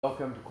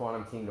Welcome to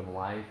Quantum Kingdom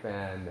Life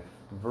and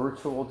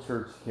Virtual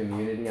Church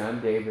Community. I'm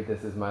David.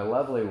 This is my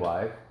lovely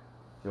wife,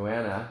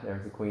 Joanna.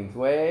 There's the Queen's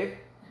wave.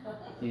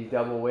 She's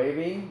double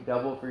waving,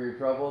 double for your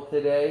trouble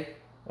today.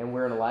 And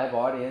we're in a live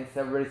audience.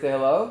 Everybody say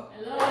hello.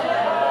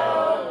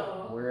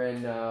 Hello. We're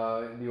in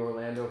the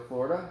Orlando,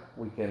 Florida.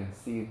 We can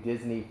see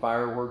Disney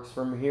fireworks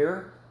from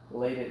here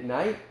late at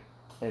night.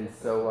 And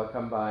so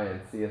come by and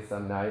see us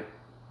some night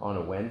on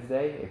a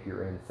Wednesday if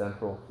you're in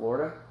Central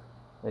Florida.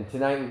 And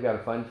tonight we've got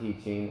a fun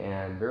teaching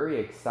and very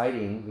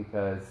exciting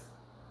because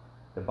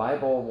the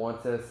Bible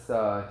wants us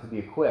to be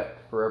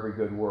equipped for every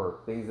good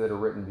work. Things that are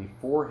written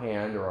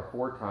beforehand or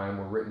aforetime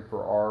were written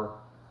for our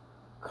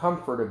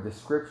comfort of the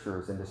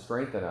Scriptures and to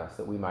strengthen us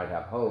that we might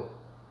have hope.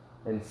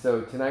 And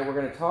so tonight we're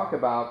going to talk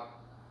about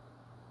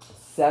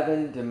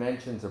 7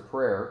 dimensions of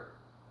prayer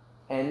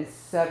and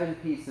 7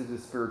 pieces of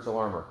spiritual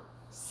armor.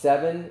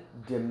 7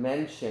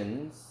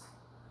 dimensions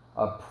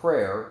of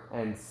prayer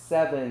and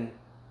 7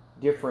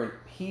 different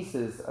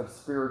pieces of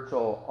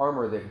spiritual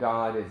armor that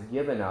God has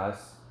given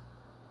us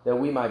that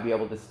we might be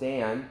able to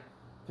stand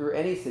through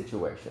any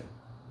situation.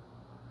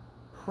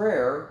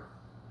 Prayer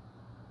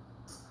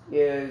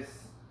is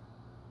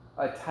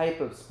a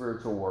type of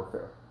spiritual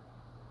warfare.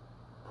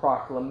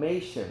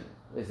 Proclamation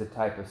is a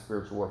type of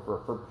spiritual warfare.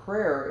 For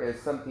prayer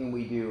is something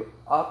we do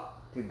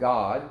up to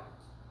God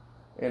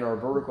in our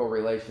vertical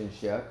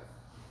relationship,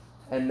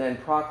 and then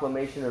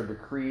proclamation or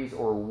decrees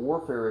or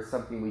warfare is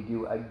something we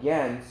do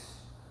against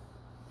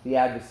the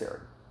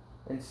adversary.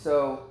 And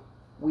so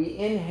we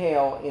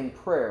inhale in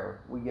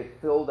prayer. We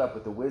get filled up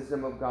with the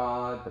wisdom of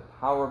God, the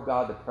power of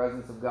God, the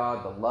presence of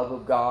God, the love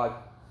of God,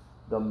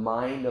 the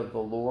mind of the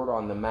Lord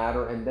on the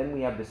matter. And then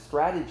we have the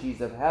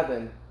strategies of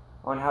heaven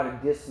on how to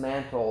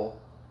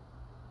dismantle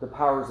the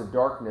powers of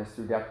darkness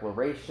through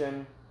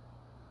declaration,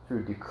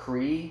 through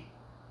decree,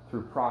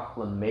 through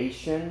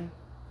proclamation,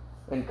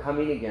 and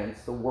coming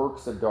against the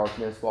works of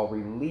darkness while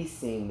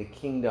releasing the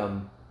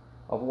kingdom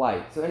of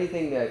light. So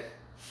anything that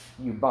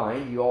you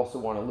bind, you also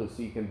want to loose.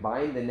 So you can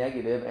bind the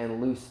negative and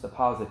loose the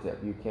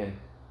positive. You can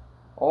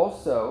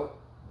also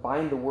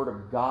bind the word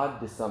of God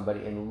to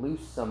somebody and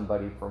loose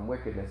somebody from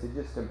wickedness. It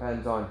just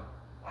depends on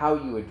how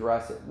you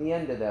address it. The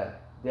end of the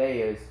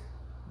day is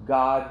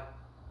God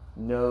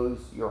knows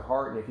your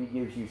heart, and if he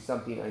gives you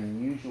something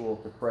unusual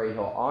to pray,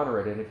 he'll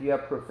honor it. And if you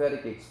have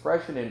prophetic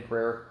expression in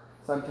prayer,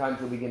 sometimes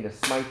you'll begin to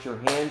smite your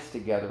hands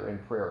together in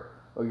prayer,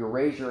 or you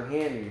raise your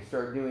hand and you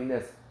start doing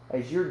this.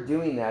 As you're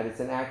doing that,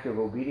 it's an act of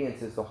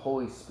obedience as the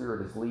Holy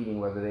Spirit is leading.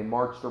 Whether they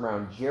marched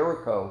around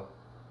Jericho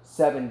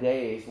 7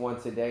 days,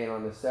 once a day, and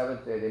on the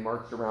 7th day they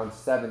marched around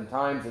 7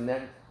 times, and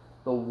then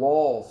the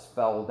walls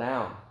fell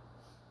down.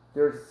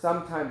 There's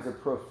sometimes a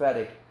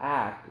prophetic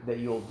act that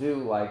you'll do,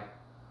 like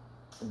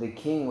the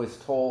king was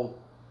told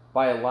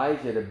by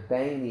Elijah to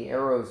bang the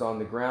arrows on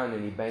the ground,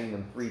 and he banged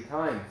them 3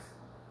 times.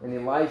 And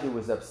Elijah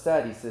was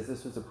upset. He says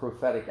this was a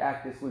prophetic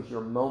act. This was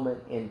your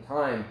moment in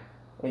time.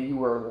 And you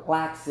were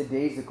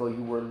lackadaisical,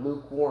 you were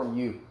lukewarm,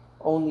 you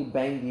only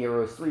banged the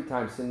arrows 3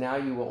 times, so now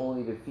you will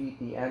only defeat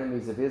the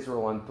enemies of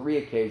Israel on 3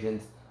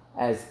 occasions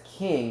as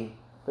king,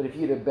 but if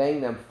you'd have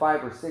banged them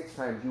 5 or 6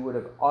 times, you would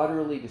have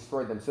utterly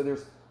destroyed them. So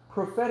there's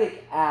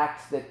prophetic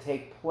acts that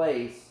take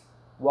place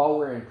while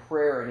we're in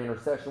prayer and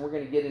intercession. We're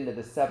going to get into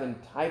the 7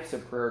 types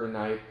of prayer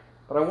tonight,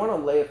 but I want to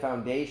lay a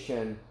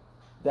foundation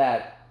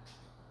that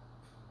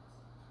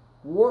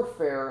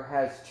warfare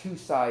has 2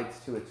 sides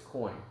to its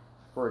coin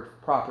for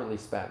it properly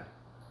spent.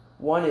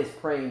 One is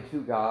praying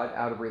to God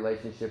out of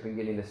relationship and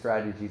getting the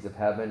strategies of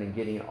heaven and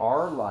getting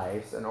our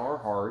lives and our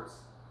hearts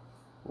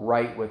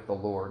right with the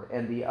Lord.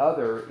 And the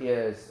other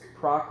is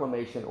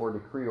proclamation or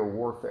decree or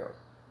warfare.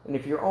 And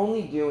if you're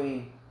only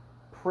doing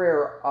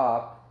prayer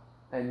up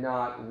and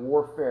not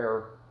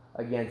warfare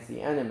against the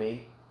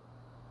enemy,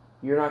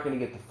 you're not going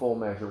to get the full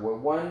measure. Where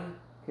 1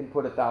 can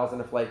put 1,000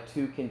 to flight,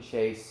 2 can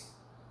chase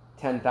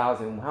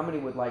 10,000. How many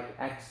would like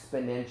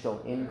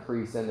exponential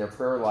increase in their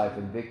prayer life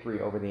and victory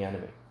over the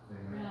enemy?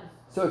 Amen.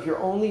 So if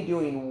you're only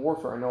doing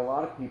warfare, I know a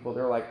lot of people,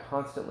 they're like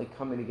constantly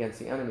coming against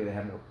the enemy. They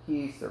have no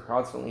peace. They're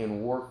constantly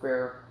in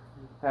warfare.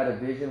 Had a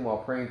vision while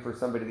praying for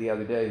somebody the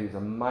other day who's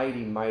a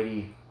mighty,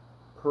 mighty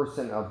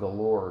person of the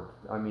Lord.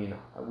 I mean,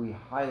 we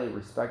highly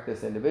respect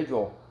this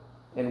individual.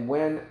 And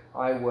when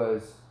I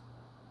was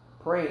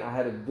praying, I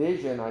had a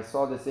vision. I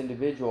saw this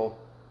individual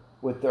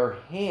with their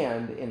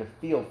hand in a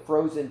field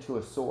frozen to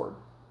a sword.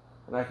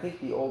 And I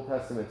think the Old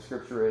Testament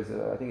scripture is,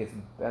 I think it's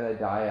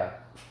Benadiah.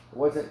 It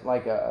wasn't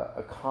like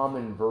a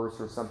common verse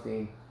or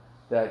something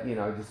that,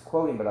 just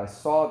quoting, but I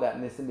saw that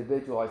in this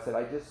individual. I said,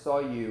 I just saw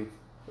you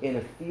in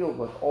a field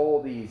with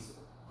all these,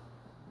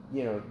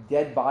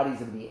 dead bodies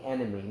of the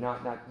enemy,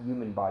 not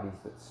human bodies,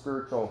 but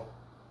spiritual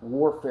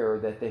warfare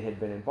that they had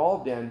been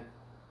involved in.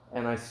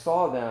 And I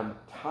saw them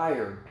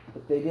tired,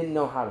 but they didn't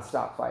know how to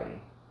stop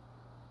fighting.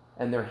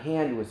 And their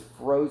hand was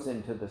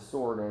frozen to the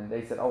sword, and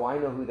they said, oh, I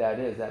know who that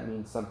is. That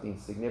means something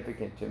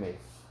significant to me.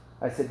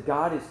 I said,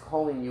 God is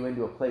calling you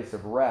into a place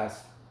of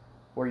rest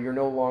where you're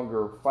no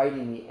longer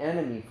fighting the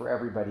enemy for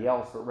everybody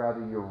else, but rather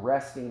you're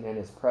resting in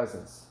his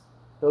presence.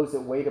 Those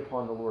that wait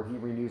upon the Lord, he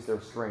renews their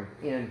strength.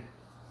 In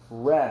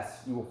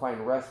rest, you will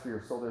find rest for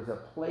your soul. There's a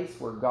place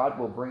where God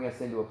will bring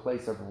us into a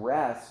place of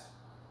rest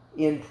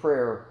in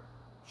prayer,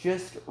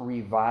 just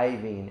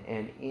reviving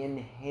and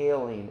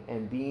inhaling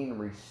and being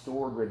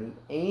restored, where the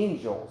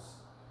angels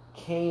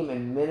came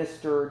and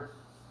ministered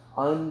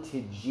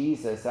unto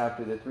Jesus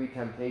after the 3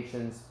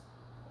 temptations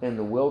in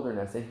the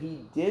wilderness. And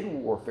he did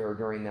warfare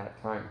during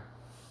that time.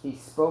 He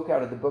spoke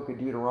out of the book of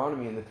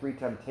Deuteronomy and the 3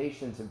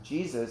 temptations of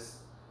Jesus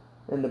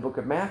in the book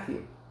of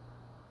Matthew.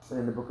 And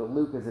in the book of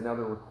Luke is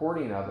another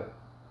recording of it.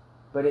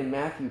 But in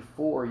Matthew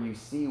 4, you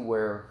see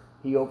where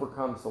he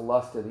overcomes the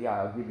lust of the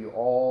eye. I'll give you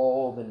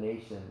all the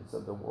nations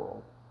of the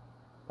world.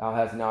 Thou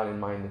hast not in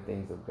mind the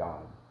things of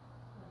God.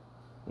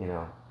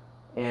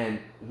 And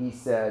he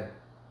said,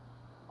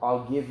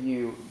 I'll give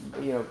you,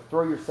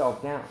 throw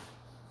yourself down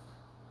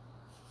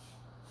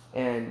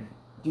and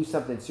do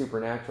something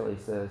supernatural.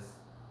 He says,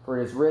 for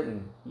it is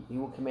written, he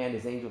will command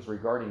his angels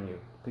regarding you,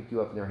 pick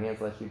you up in their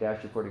hands lest you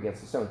dash your foot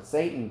against a stone.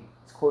 Satan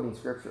is quoting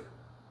scripture,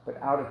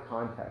 but out of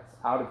context,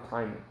 out of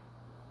timing.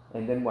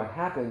 And then what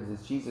happens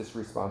is Jesus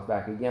responds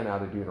back again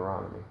out of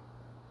Deuteronomy.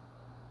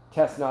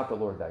 Test not the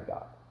Lord thy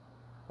God.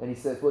 And he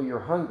says, well, you're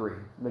hungry.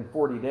 It's been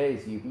 40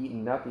 days, you've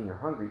eaten nothing, you're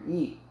hungry.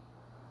 Eat.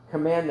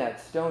 Command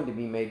that stone to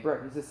be made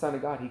bread. He's the Son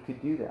of God. He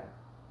could do that.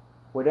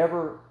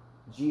 Whatever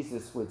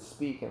Jesus would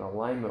speak in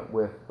alignment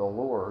with the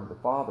Lord, the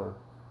Father,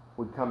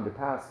 would come to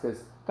pass,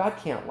 because God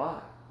can't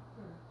lie.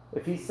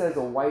 If he says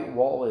a white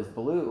wall is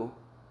blue,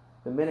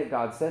 the minute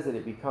God says it,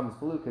 it becomes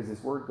blue, because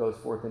his word goes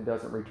forth and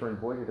doesn't return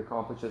void. It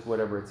accomplishes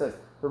whatever it says.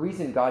 The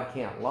reason God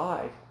can't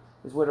lie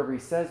is whatever he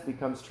says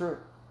becomes true.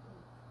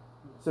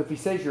 So if he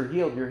says you're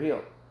healed, you're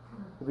healed.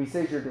 If he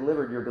says you're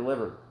delivered, you're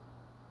delivered.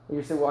 And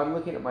you say, well, I'm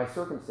looking at my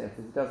circumstances.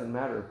 It doesn't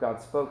matter. If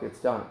God spoke, it's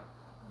done.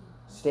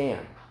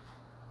 Stand.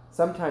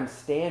 Sometimes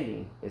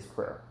standing is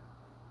prayer.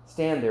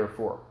 Stand,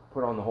 therefore.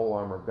 Put on the whole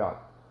armor of God.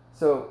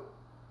 So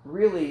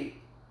really,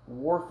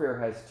 warfare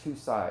has 2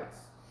 sides.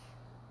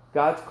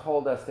 God's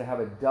called us to have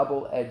a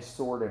double-edged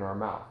sword in our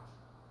mouth.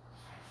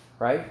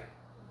 Right?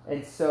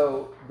 And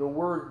so the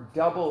word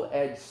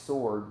double-edged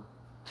sword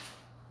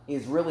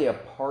is really a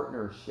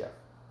partnership,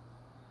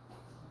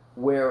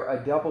 where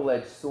a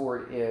double-edged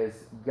sword is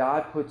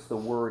God puts the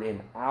word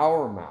in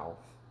our mouth.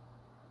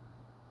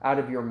 Out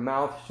of your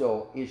mouth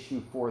shall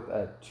issue forth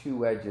a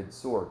 2-edged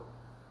sword.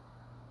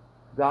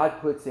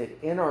 God puts it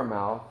in our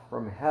mouth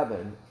from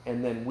heaven,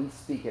 and then we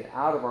speak it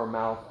out of our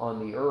mouth on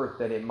the earth,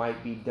 that it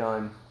might be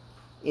done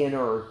in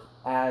earth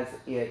as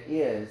it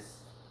is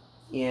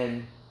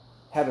in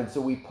heaven. So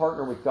we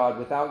partner with God.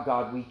 Without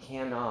God, we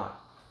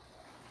cannot.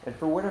 And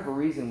for whatever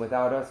reason,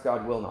 without us,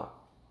 God will not.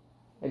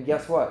 And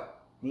guess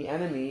what? The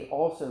enemy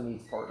also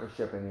needs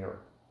partnership in the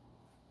earth,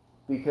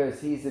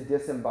 because he's a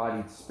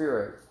disembodied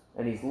spirit,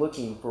 and he's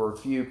looking for a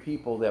few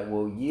people that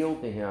will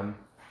yield to him,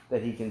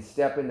 that he can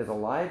step into the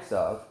lives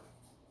of,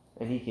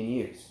 and he can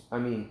use. I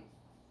mean,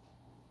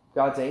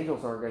 God's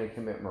angels aren't going to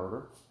commit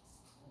murder.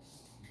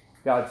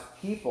 God's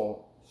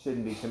people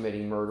shouldn't be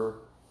committing murder.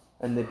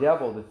 And the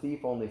devil, the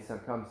thief, only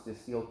comes to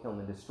steal, kill,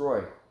 and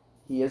destroy.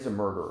 He is a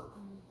murderer.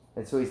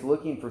 And so he's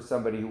looking for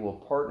somebody who will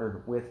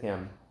partner with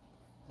him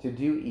to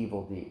do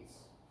evil deeds,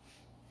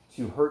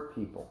 to hurt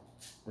people.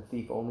 The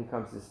thief only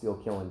comes to steal,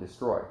 kill, and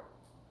destroy.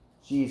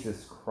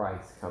 Jesus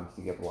Christ comes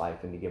to give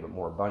life and to give it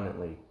more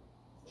abundantly.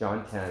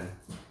 John 10,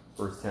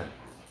 verse 10.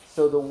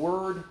 So the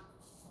word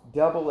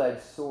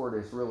double-edged sword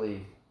is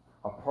really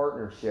a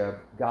partnership.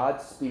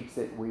 God speaks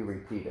it, we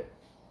repeat it,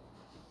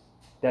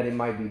 that it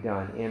might be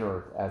done in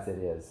earth as it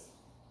is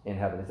in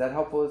heaven. Is that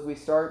helpful as we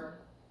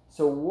start?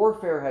 So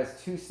warfare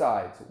has 2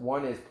 sides.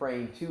 One is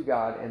praying to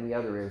God, and the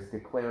other is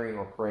declaring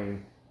or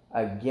praying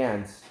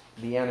against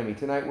the enemy.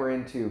 Tonight we're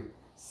into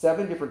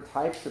 7 different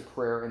types of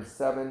prayer and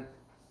 7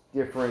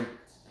 different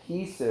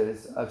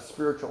pieces of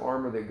spiritual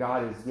armor that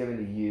God has given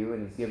to you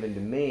and has given to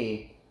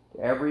me,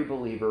 to every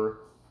believer,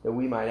 that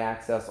we might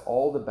access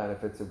all the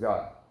benefits of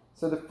God.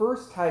 So the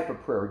first type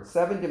of prayer,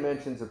 7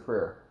 dimensions of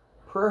prayer.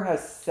 Prayer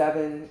has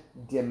 7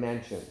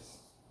 dimensions.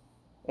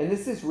 And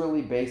this is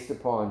really based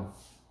upon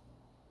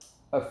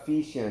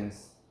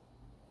Ephesians,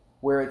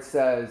 where it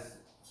says,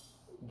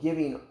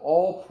 giving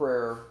all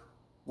prayer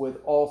with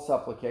all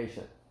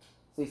supplication.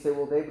 So you say,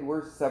 well, David,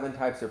 where's 7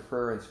 types of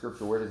prayer in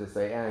Scripture? Where does it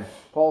say? And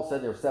Paul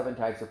said there are 7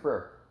 types of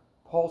prayer.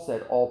 Paul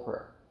said all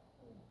prayer.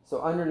 So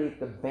underneath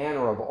the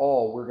banner of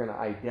all, we're going to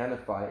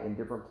identify in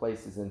different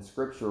places in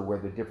Scripture where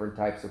the different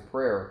types of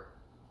prayer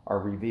are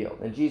revealed.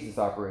 And Jesus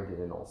operated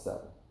in all 7.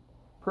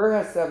 Prayer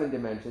has 7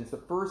 dimensions. The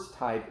first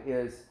type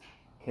is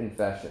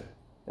confession.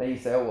 Now you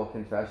say, oh, well,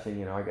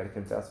 confession, I got to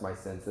confess my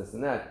sins, this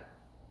and that.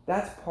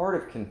 That's part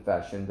of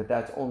confession, but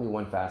that's only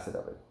one facet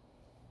of it.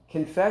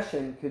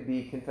 Confession could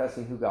be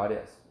confessing who God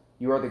is.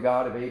 You are the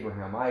God of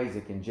Abraham,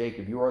 Isaac, and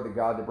Jacob. You are the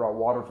God that brought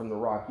water from the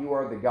rock. You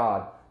are the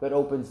God that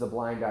opens the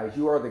blind eyes.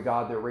 You are the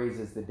God that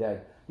raises the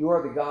dead. You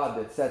are the God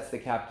that sets the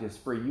captives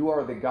free. You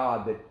are the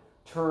God that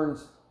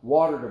turns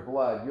water to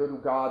blood. You're the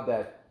God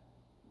that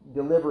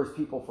delivers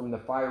people from the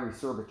fiery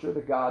serpent. You're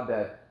the God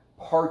that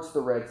parts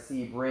the Red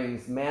Sea,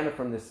 brings manna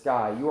from the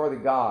sky. You are the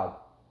God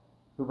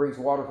who brings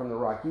water from the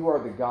rock. You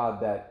are the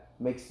God that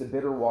makes the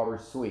bitter water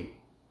sweet.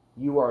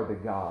 You are the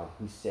God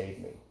who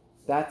saved me.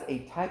 That's a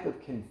type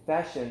of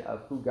confession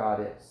of who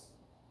God is.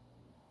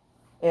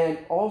 And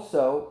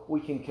also, we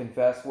can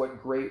confess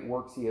what great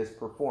works he has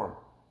performed.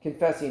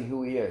 Confessing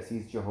who he is.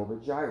 He's Jehovah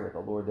Jireh, the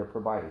Lord that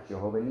provided.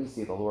 Jehovah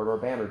Nissi, the Lord our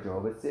banner.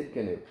 Jehovah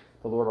Tsidkenu,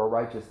 the Lord our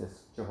righteousness.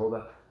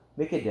 Jehovah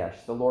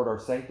Mikadesh, the Lord our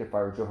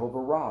sanctifier. Jehovah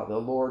Ra, the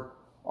Lord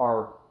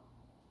our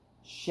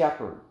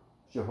shepherd.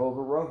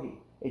 Jehovah Rohi.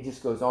 It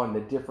just goes on,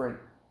 the different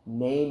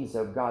names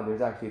of God.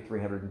 There's actually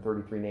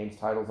 333 names,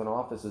 titles, and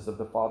offices of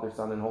the Father,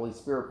 Son, and Holy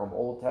Spirit from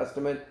Old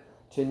Testament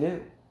to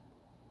New.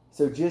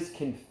 So just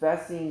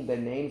confessing the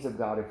names of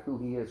God, of who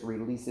he is,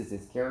 releases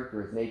his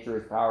character, his nature,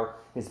 his power,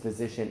 his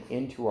position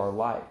into our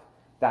life.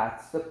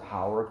 That's the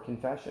power of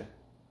confession.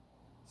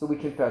 So we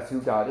confess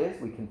who God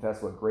is. We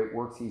confess what great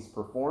works he's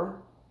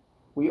performed.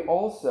 We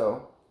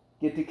also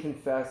get to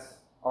confess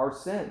our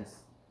sins.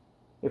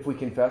 If we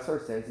confess our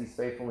sins, he's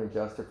faithful and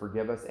just to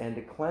forgive us and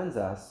to cleanse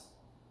us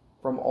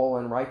from all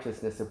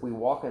unrighteousness. If we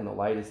walk in the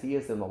light as he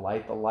is in the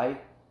light,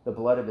 the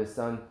blood of his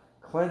Son,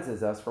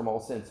 cleanses us from all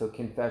sin. So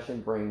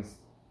confession brings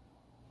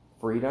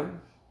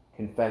freedom.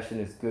 Confession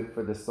is good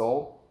for the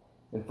soul.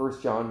 And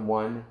 1 John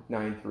 1,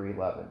 9 through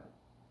 11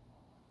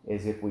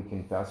 is if we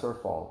confess our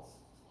faults,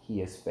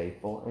 he is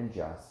faithful and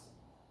just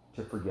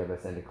to forgive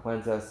us and to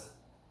cleanse us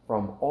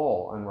from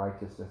all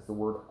unrighteousness. The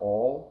word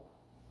all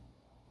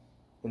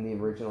in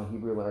the original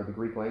Hebrew or the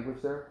Greek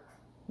language there,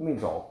 it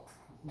means all.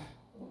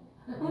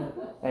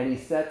 And he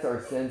sets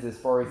our sins as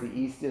far as the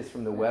east is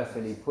from the west,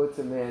 and he puts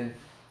them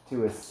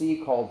into a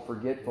sea called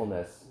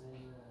forgetfulness.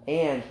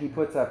 And he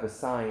puts up a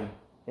sign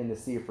in the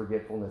sea of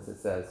forgetfulness that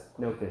says,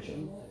 no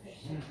fishing.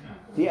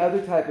 The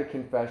other type of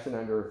confession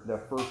under the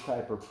first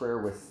type of prayer,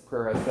 with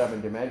prayer has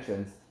 7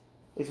 dimensions,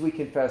 is we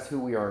confess who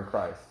we are in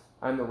Christ.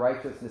 I'm the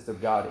righteousness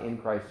of God in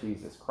Christ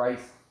Jesus.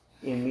 Christ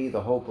in me,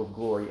 the hope of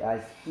glory.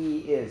 As he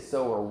is,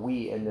 so are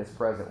we in this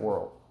present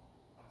world.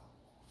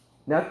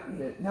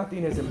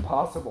 Nothing is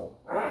impossible.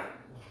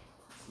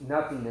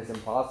 Nothing is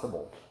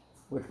impossible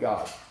with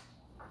God.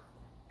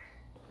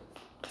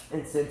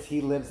 And since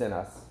he lives in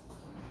us,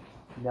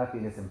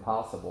 nothing is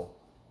impossible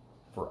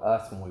for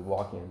us when we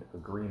walk in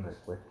agreement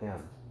with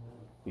him,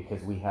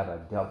 because we have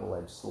a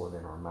double-edged sword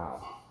in our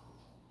mouth.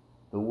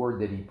 The word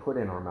that he put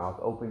in our mouth,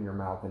 open your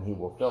mouth and he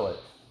will fill it.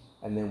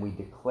 And then we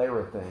declare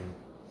a thing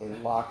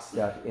in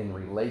lockstep in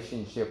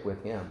relationship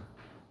with him,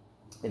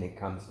 and it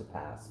comes to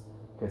pass.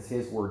 Because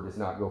his word does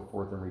not go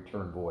forth and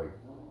return void,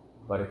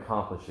 but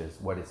accomplishes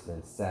what it's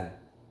been sent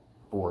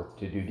forth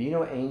to do. Do you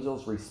know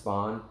angels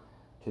respond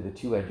to the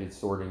two-edged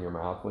sword in your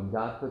mouth? When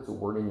God puts a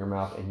word in your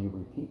mouth and you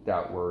repeat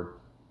that word,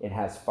 it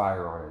has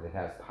fire on it, it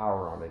has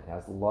power on it, it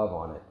has love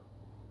on it.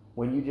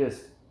 When you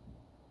just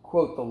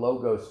quote the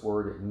Logos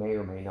word, it may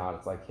or may not.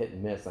 It's like hit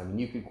and miss. I mean,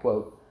 you could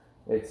quote,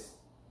 it's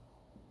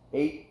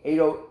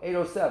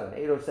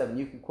 807.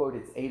 You could quote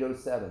it's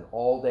 807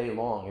 all day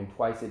long, and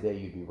twice a day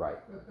you'd be right.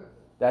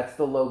 That's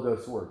the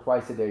Logos word.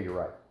 Twice a day you're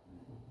right.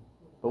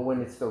 But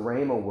when it's the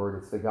Rhema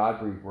word, it's the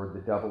God-breathed word, the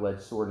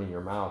double-edged sword in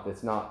your mouth,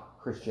 it's not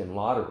Christian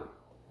lottery.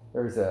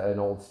 There's an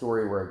old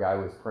story where a guy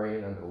was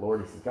praying unto the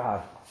Lord. He said,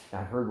 God,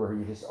 I've heard where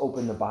you just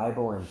open the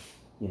Bible and,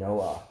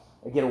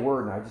 I get a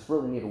word, and I just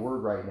really need a word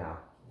right now.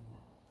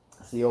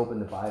 So he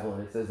opened the Bible,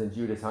 and it says, and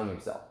Judas hung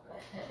himself.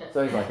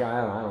 So he's like,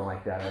 I don't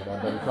like that. I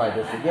better try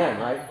this again,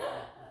 right?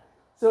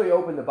 So he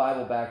opened the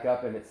Bible back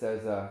up, and it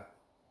says,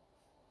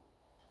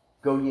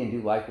 go ye and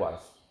do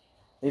likewise.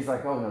 He's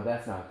like, oh, no,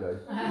 that's not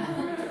good.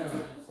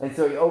 And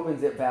so he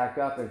opens it back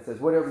up and says,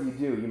 whatever you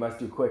do, you must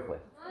do quickly.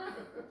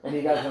 And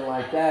he doesn't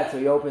like that, so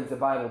he opens the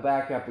Bible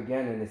back up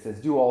again, and it says,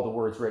 do all the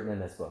words written in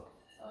this book.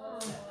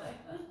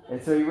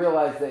 And so he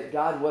realized that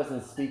God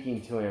wasn't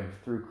speaking to him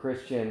through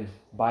Christian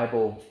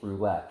Bible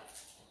roulette.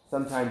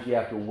 Sometimes you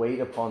have to wait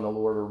upon the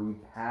Lord or read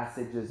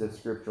passages of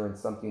Scripture, and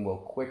something will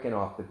quicken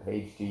off the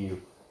page to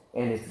you,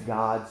 and it's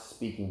God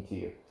speaking to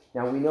you.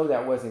 Now, we know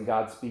that wasn't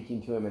God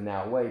speaking to him in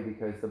that way,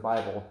 because the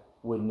Bible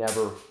would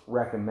never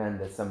recommend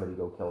that somebody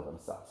go kill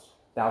themselves.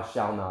 Thou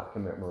shalt not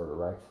commit murder,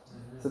 right?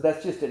 So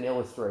that's just an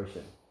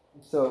illustration.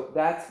 So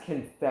that's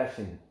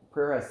confession.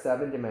 Prayer has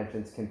 7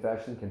 dimensions: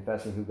 confession,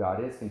 confessing who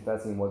God is,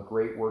 confessing what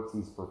great works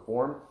he's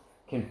performed,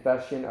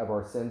 confession of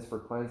our sins for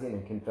cleansing,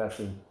 and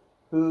confessing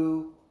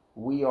who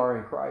we are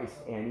in Christ,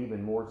 and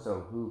even more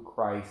so, who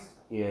Christ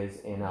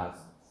is in us.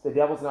 The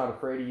devil's not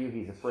afraid of you.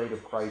 He's afraid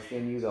of Christ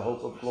in you, the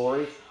hope of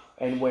glory.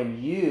 And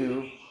when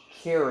you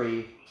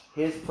carry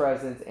his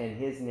presence and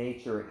his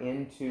nature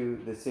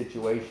into the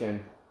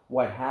situation,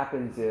 what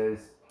happens is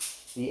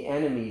the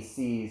enemy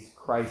sees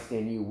Christ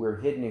in you. We're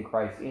hidden in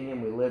Christ. In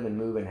him we live and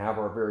move and have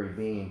our very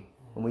being.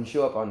 And when you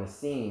show up on the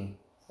scene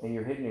and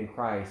you're hidden in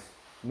Christ,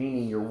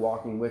 meaning you're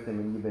walking with him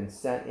and you've been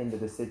sent into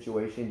the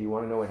situation, do you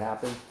want to know what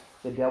happens?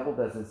 The devil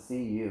doesn't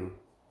see you.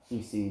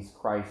 He sees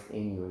Christ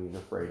in you, and he's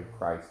afraid of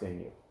Christ in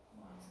you.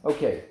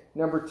 Okay,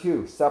 number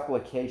 2,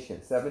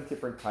 supplication. 7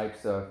 different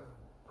types of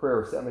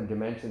prayer, 7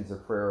 dimensions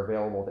of prayer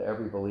available to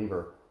every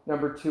believer.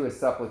 Number 2 is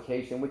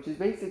supplication, which is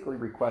basically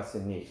requests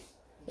and needs.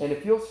 And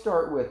if you'll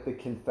start with the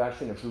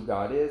confession of who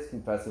God is,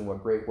 confessing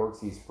what great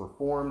works he's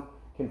performed,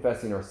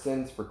 confessing our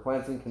sins for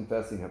cleansing,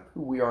 confessing of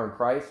who we are in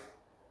Christ,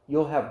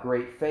 you'll have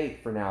great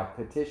faith for now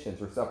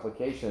petitions or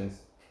supplications,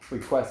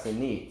 requests and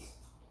needs.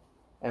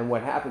 And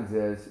what happens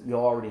is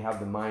you'll already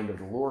have the mind of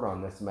the Lord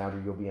on this matter.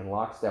 You'll be in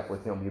lockstep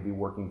with him. You'll be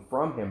working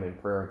from him in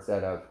prayer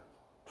instead of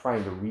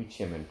trying to reach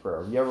him in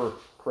prayer. You ever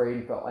prayed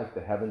and felt like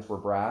the heavens were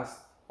brass?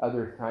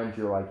 Other times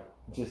you're like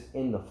just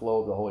in the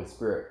flow of the Holy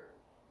Spirit.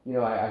 You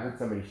know, I heard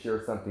somebody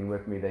share something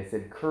with me. They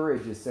said,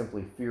 courage is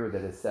simply fear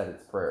that has said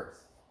its prayers.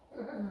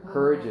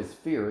 Courage is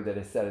fear that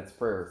has said its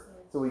prayers.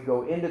 So we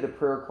go into the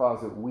prayer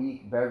closet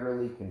weak,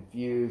 beggarly,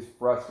 confused,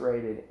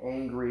 frustrated,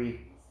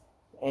 angry,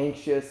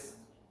 anxious.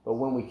 But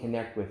when we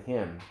connect with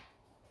him,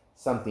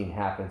 something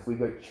happens. We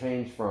get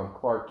changed from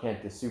Clark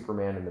Kent to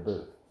Superman in the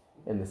booth,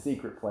 in the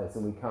secret place.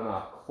 And we come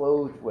out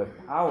clothed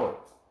with power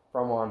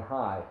from on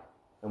high.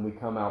 And we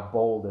come out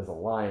bold as a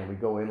lion. We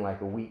go in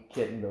like a weak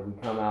kitten, but we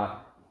come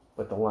out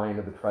with the Lion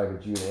of the tribe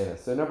of Judah in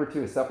us. So number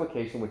 2 is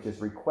supplication, which is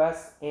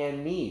requests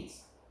and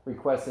needs.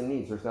 Requests and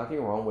needs. There's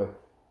nothing wrong with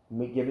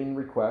giving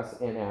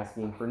requests and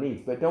asking for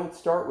needs. But don't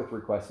start with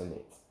requests and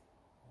needs.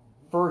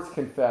 First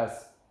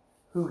confess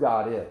who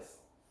God is.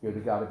 You're the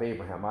God of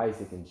Abraham,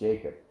 Isaac, and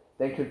Jacob.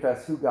 Then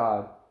confess who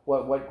God,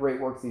 what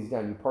great works he's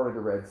done. You parted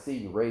the Red Sea,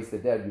 you raised the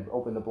dead, you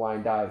opened the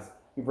blind eyes,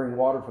 you bring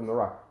water from the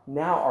rock.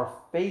 Now our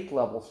faith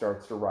level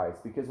starts to rise,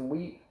 because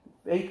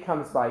faith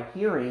comes by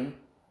hearing,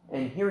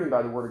 and hearing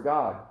by the word of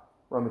God.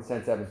 Romans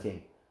 10:17.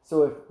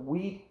 So if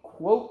we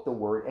quote the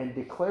word and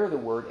declare the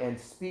word and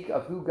speak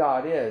of who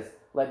God is,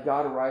 let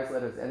God arise,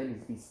 let his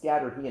enemies be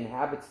scattered. He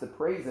inhabits the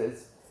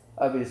praises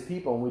of his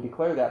people. And we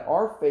declare that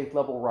our faith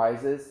level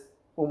rises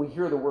when we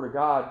hear the word of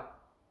God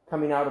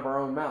coming out of our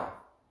own mouth,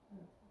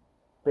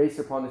 based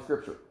upon the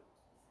scripture.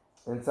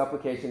 And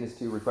supplication is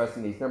 2, requests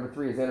and needs. Number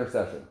 3 is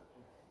intercession.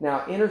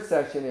 Now,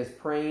 intercession is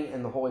praying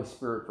in the Holy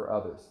Spirit for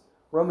others.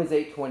 Romans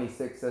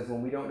 8:26 says,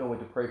 when we don't know what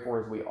to pray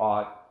for as we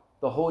ought,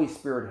 the Holy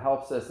Spirit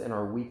helps us in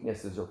our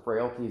weaknesses or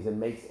frailties and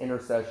makes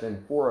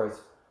intercession for us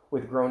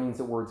with groanings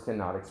that words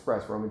cannot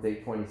express. Romans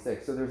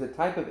 8:26. So there's a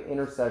type of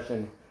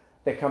intercession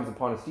that comes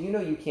upon us. Do you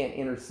know you can't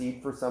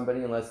intercede for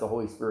somebody unless the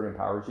Holy Spirit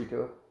empowers you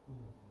to?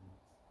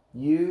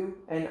 You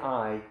and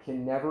I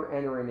can never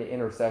enter into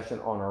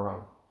intercession on our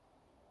own.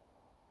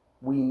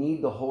 We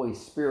need the Holy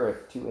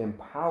Spirit to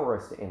empower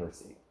us to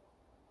intercede.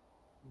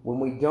 When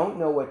we don't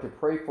know what to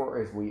pray for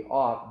as we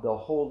ought, the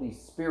Holy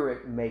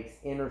Spirit makes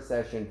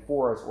intercession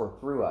for us or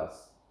through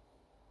us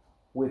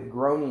with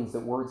groanings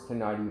that words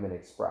cannot even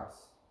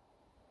express.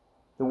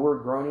 The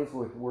word groanings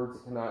with words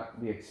that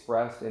cannot be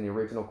expressed in the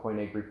original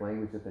Koine Greek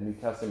language that the New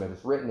Testament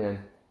is written in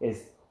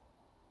is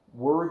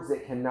words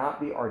that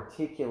cannot be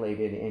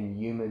articulated in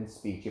human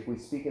speech. If we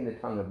speak in the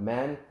tongue of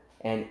men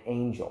and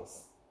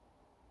angels.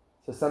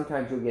 So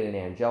sometimes you'll get an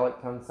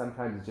angelic tongue,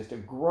 sometimes it's just a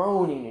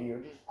groaning and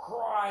you're just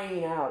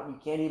crying out. You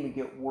can't even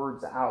get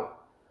words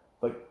out.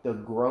 But the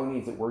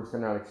groanings that words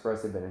cannot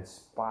express have been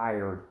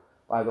inspired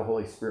by the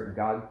Holy Spirit, and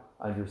God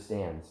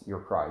understands your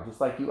cry.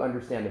 Just like you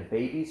understand a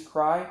baby's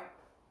cry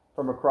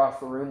from across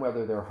the room,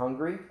 whether they're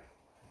hungry,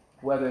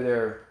 whether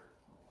they're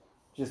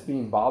just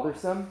being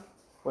bothersome,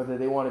 whether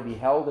they want to be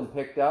held and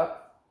picked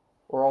up,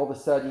 or all of a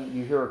sudden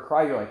you hear a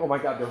cry, you're like, oh my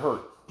God, they're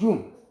hurt.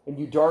 Boom! And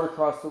you dart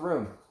across the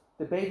room.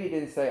 The baby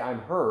didn't say,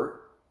 I'm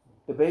hurt.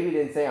 The baby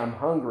didn't say, I'm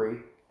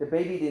hungry. The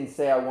baby didn't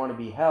say, I want to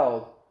be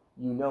held.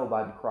 You know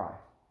by the cry.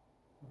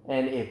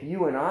 And if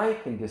you and I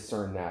can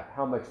discern that,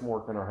 how much more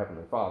can our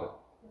Heavenly Father?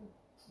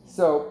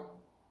 So,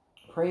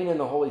 praying in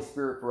the Holy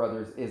Spirit for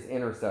others is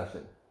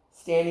intercession.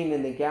 Standing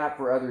in the gap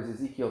for others,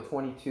 Ezekiel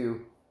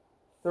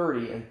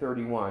 22:30 and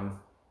 31.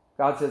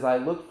 God says, I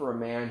looked for a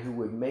man who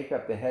would make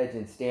up the hedge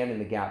and stand in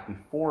the gap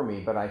before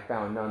me, but I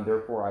found none.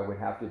 Therefore, I would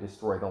have to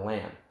destroy the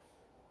land.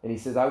 And he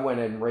says, I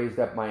went and raised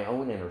up my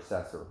own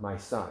intercessor, my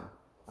son.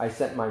 I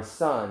sent my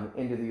son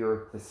into the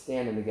earth to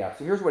stand in the gap.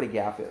 So here's what a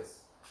gap is.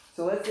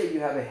 So let's say you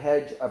have a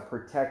hedge of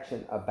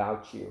protection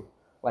about you,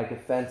 like a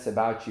fence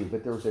about you,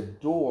 but there's a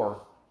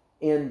door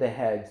in the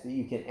hedge that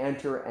you can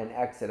enter and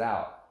exit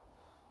out.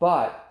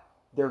 But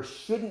there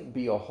shouldn't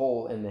be a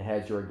hole in the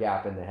hedge or a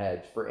gap in the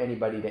hedge for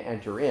anybody to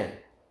enter in.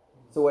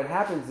 So what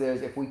happens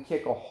is if we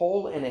kick a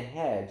hole in a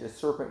hedge, a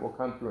serpent will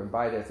come through and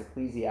bite us.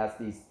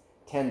 Ecclesiastes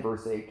 10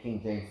 verse 8, King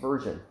James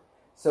Version.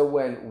 So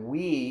when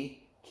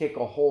we kick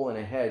a hole in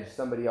a hedge,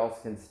 somebody else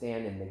can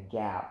stand in the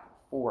gap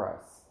for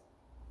us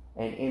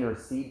and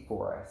intercede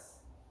for us.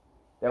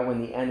 That when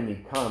the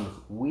enemy comes,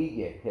 we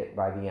get hit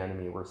by the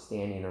enemy. We're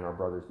standing on our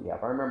brother's behalf.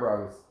 I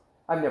remember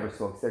I've never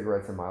smoked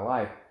cigarettes in my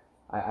life.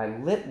 I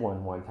lit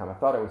one time. I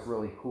thought it was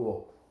really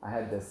cool. I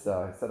had this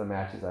set of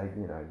matches. I'd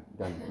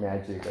done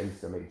magic. I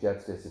used to make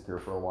jets disappear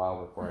for a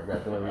while before I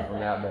got delivered from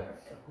that.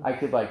 But I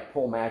could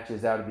pull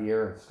matches out of the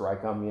air and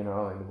strike them,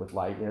 and with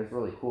light. It's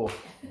really cool.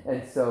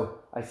 And so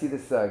I see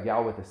this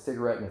gal with a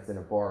cigarette, and it's in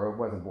a bar. I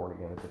wasn't born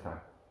again at the time.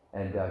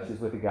 And she's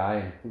with a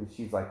guy, and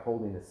she's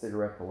holding a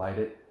cigarette to light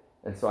it.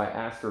 And so I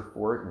asked her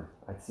for it, and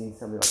I'd seen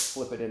somebody like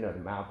flip it into the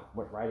mouth,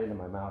 went right into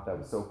my mouth. That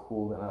was so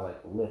cool. And I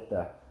like lit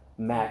the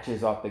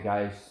matches off the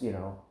guy's,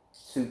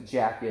 suit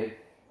jacket,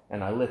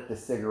 and I lit the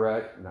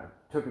cigarette, and I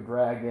took a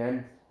drag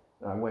in,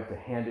 and I went to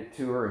hand it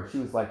to her, and she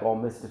was like all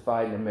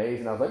mystified and amazed,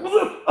 and I was like, oh,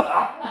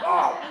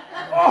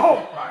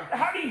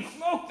 how do you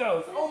smoke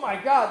those? Oh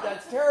my God,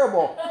 that's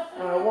terrible.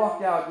 And I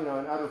walked out, in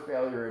utter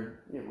failure,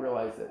 and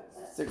realized that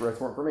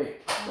cigarettes weren't for me.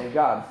 Thank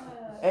God.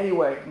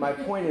 Anyway, my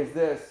point is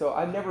this. So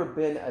I've never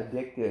been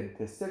addicted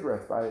to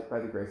cigarettes by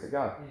the grace of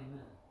God.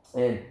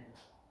 And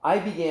I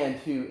began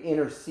to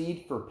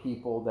intercede for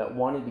people that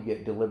wanted to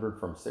get delivered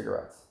from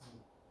cigarettes.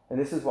 And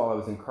this is while I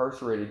was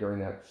incarcerated during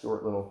that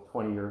short little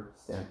 20-year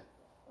stint.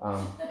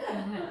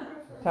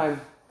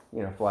 Time,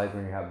 flies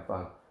when you're having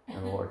fun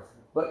in the Lord.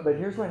 But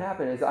here's what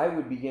happened is I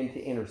would begin to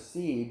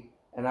intercede,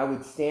 and I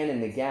would stand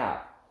in the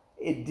gap.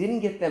 It didn't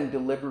get them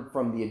delivered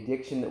from the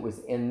addiction that was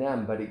in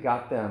them, but it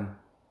got them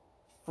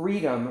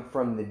freedom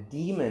from the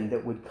demon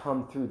that would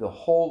come through the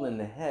hole in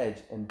the hedge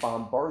and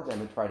bombard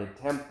them and try to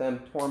tempt them,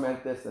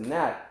 torment this and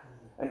that.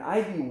 And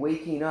I'd be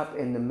waking up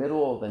in the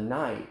middle of the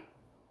night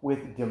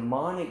with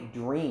demonic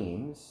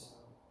dreams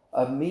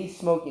of me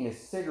smoking a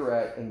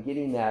cigarette and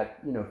getting that,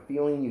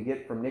 feeling you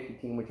get from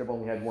nicotine, which I've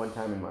only had one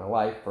time in my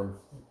life, from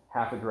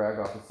half a drag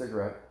off a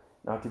cigarette,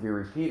 not to be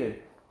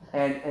repeated.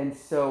 And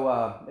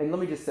so let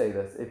me just say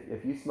this.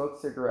 If you smoke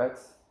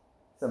cigarettes,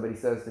 somebody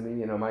says to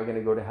me, am I going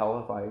to go to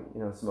hell if I,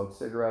 smoke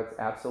cigarettes?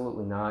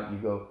 Absolutely not. You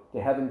go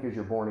to heaven because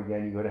you're born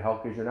again. You go to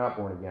hell because you're not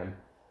born again.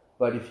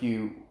 But if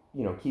you,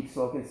 keep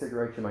smoking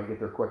cigarettes, you might get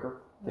there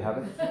quicker to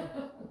heaven.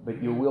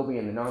 But you will be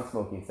in the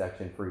non-smoking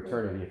section for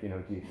eternity if you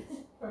know Jesus.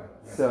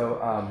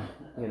 So,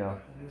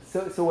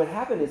 so what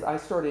happened is I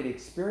started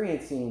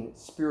experiencing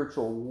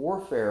spiritual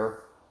warfare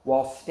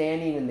while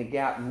standing in the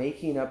gap,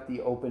 making up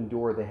the open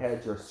door, the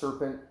hedge. Or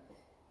serpent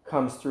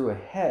comes through a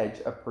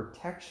hedge of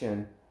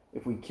protection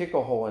if we kick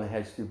a hole in a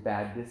hedge through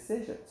bad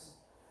decisions.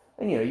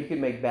 And you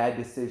can make bad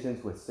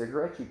decisions with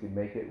cigarettes. You could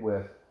make it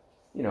with,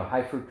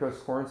 high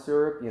fructose corn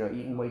syrup,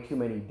 eating way too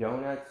many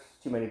donuts,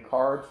 too many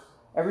carbs.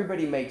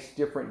 Everybody makes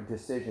different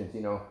decisions.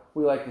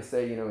 We like to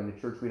say, in the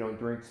church we don't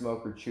drink,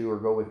 smoke, or chew, or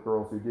go with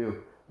girls who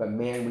do. But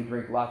man, we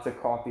drink lots of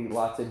coffee,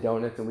 lots of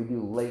donuts, and we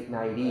do late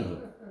night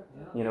eating.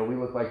 We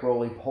look like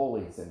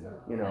roly-polies, and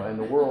and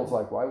the world's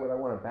like, why would I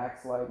want to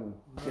backslide and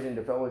get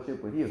into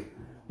fellowship with you?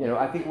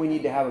 I think we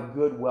need to have a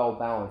good,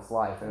 well-balanced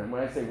life. And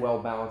when I say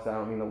well-balanced, I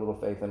don't mean a little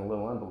faith and a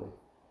little unbelief.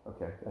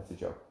 Okay, that's a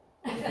joke.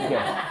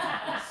 Okay.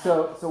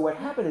 So what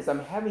happened is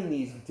I'm having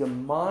these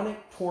demonic,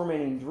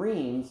 tormenting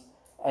dreams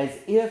as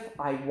if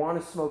I want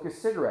to smoke a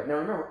cigarette. Now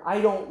remember,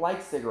 I don't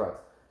like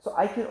cigarettes. So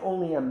I can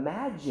only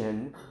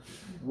imagine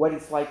what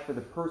it's like for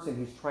the person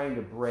who's trying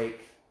to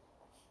break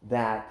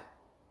that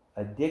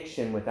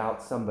addiction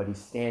without somebody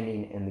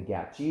standing in the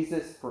gap.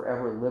 Jesus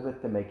forever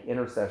liveth to make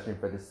intercession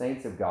for the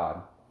saints of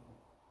God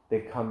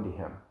that come to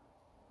him.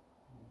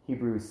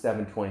 Hebrews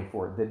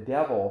 7:24. The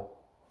devil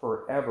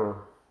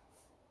forever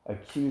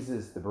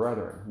accuses the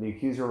brethren. The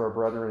accuser of our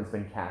brethren has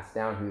been cast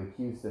down, who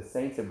accused the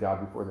saints of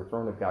God before the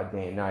throne of God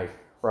day and night.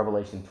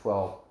 Revelation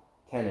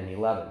 12:10 and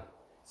 11.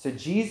 So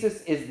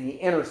Jesus is the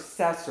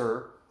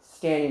intercessor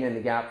standing in the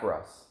gap for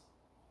us.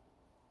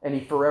 And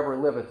he forever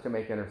liveth to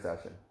make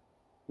intercession.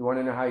 You want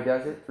to know how he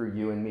does it? Through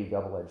you and me,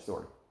 double-edged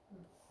sword.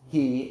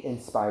 He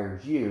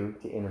inspires you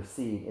to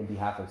intercede in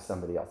behalf of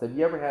somebody else. Have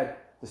you ever had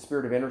the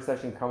spirit of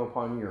intercession come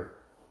upon you?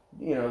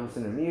 You're,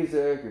 listening to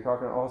music, you're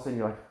talking, all of a sudden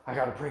you're like, I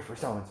got to pray for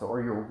so-and-so.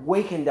 Or you're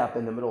wakened up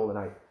in the middle of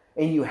the night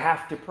and you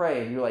have to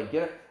pray, and you're like,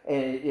 get up.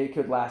 And it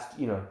could last,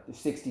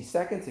 60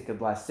 seconds. It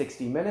could last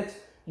 60 minutes.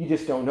 You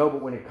just don't know.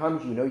 But when it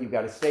comes, you've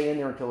got to stay in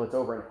there until it's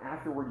over. And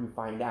afterward, you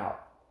find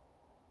out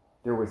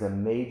there was a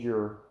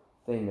major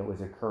thing that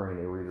was occurring.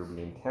 They were either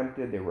being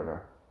tempted, they were in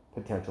a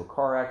potential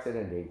car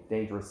accident, a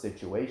dangerous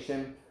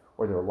situation,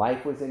 or their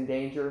life was in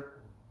danger.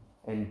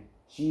 And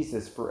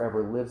Jesus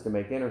forever lives to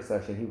make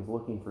intercession. He was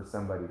looking for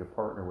somebody to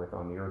partner with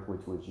on the earth,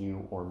 which was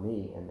you or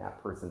me, in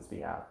that person's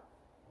behalf.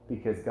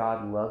 Because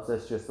God loves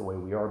us just the way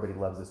we are, but he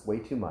loves us way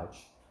too much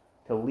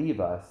to leave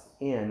us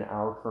in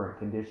our current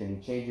condition.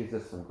 He changes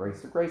us from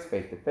grace to grace,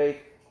 faith to faith,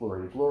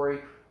 glory to glory.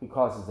 He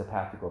causes the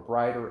path to go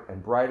brighter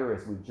and brighter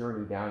as we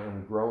journey down and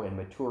we grow and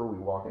mature. We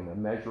walk in the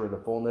measure of the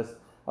fullness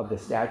of the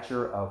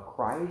stature of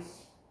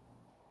Christ.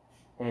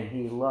 And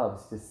he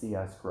loves to see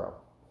us grow. I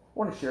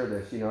want to share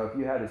this. If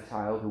you had a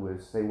child who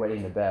was, say,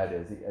 wetting the bed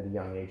at a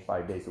young age,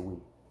 5 days a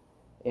week,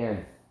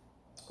 and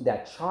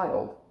that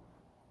child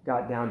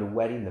got down to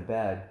wetting the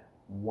bed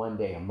one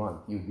day a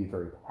month, you'd be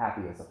very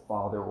happy as a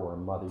father or a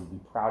mother. You'd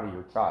be proud of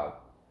your child.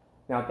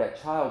 Now, if that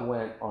child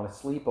went on a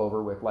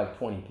sleepover with like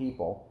 20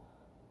 people,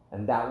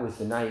 and that was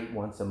the night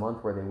once a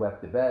month where they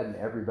wet the bed, and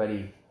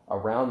everybody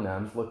around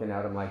them's looking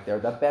at them like they're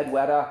the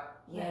bedwetter.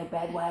 Yeah,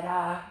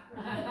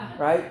 bedwetter.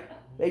 Right?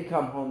 They'd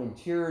come home in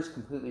tears,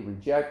 completely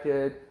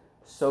rejected,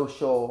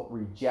 social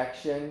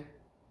rejection.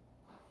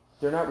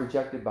 They're not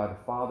rejected by the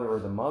father or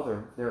the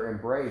mother. They're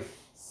embraced.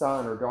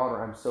 Son or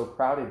daughter, I'm so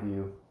proud of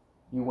you.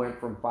 You went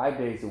from 5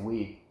 days a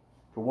week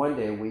to 1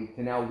 day a week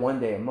to now 1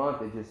 day a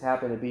month. It just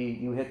happened to be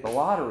you hit the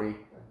lottery,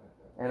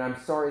 and I'm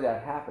sorry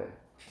that happened.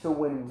 So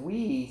when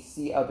we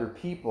see other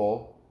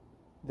people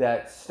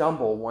that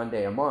stumble 1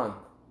 day a month,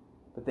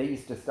 but they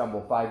used to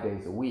stumble 5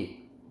 days a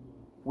week,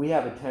 we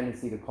have a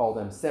tendency to call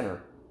them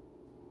sinner.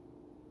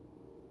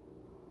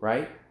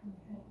 Right?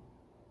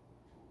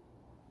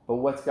 But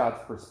what's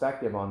God's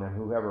perspective on them,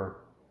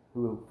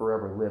 who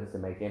forever lives to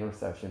make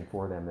intercession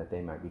for them that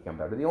they might become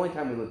better? The only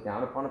time we look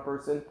down upon a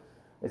person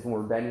is when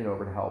we're bending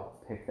over to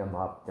help pick them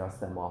up, dust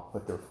them off,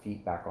 put their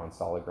feet back on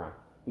solid ground.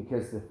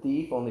 Because the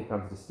thief only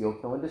comes to steal,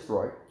 kill, and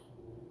destroy.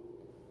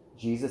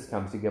 Jesus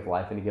comes to give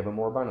life and to give it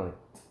more abundantly.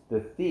 The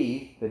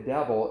thief, the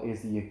devil,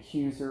 is the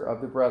accuser of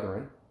the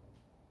brethren.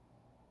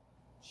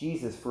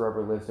 Jesus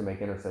forever lives to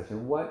make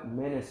intercession. What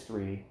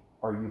ministry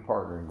are you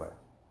partnering with?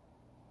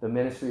 The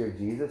ministry of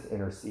Jesus,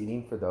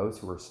 interceding for those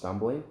who are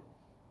stumbling?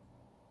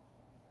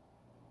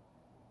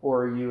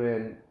 Or are you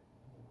in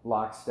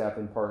lockstep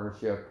in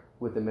partnership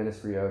with the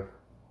ministry of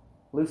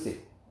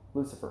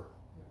Lucifer,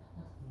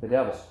 the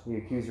devil, the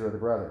accuser of the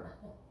brethren,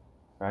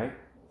 right?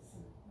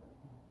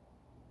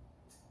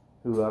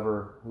 Who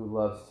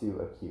loves to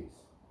accuse.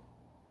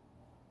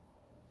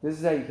 This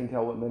is how you can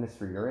tell what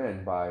ministry you're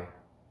in, by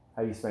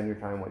how you spend your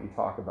time, what you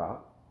talk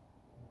about,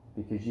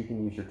 because you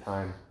can use your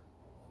time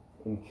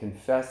in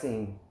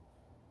confessing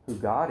who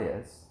God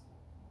is,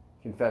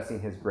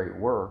 confessing his great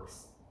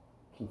works,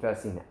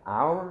 confessing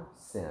our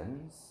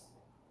sins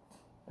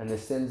and the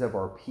sins of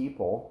our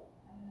people,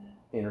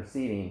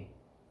 interceding,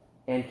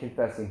 and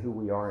confessing who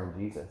we are in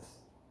Jesus.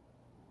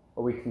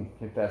 Or we can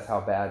confess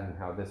how bad and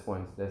how this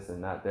one's this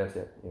and that,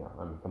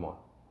 come on.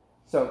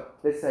 So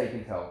this is how you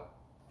can tell,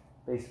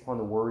 based upon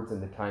the words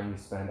and the time you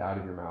spend out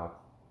of your mouth,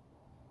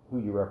 who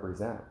you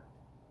represent.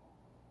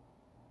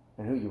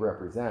 And who you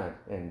represent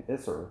in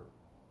this earth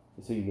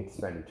is who you get to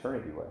spend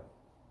eternity with.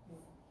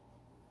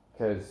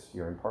 Because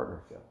you're in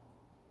partnership.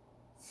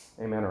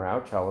 Amen or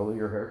ouch,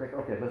 hallelujah, or heretic.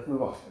 Okay, let's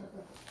move on.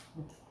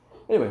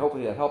 Anyway,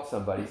 hopefully that helps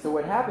somebody. So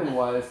what happened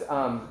was,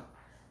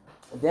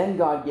 then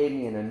God gave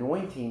me an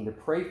anointing to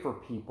pray for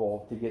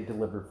people to get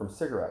delivered from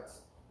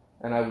cigarettes.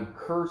 And I would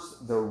curse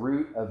the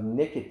root of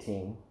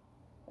nicotine,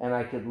 and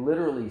I could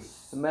literally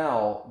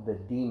smell the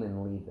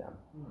demon leave them.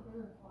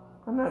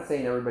 I'm not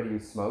saying everybody who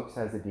smokes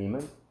has a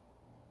demon.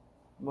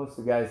 Most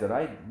of the guys that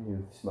I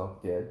knew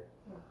smoked did.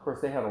 Of course,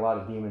 they had a lot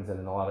of demons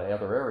in a lot of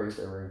other areas.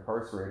 They were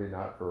incarcerated,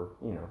 not for,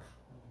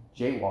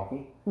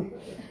 jaywalking,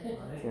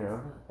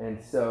 and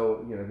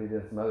so, they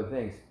did some other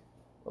things.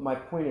 But my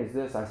point is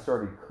this: I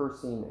started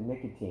cursing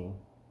nicotine,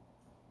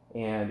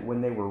 and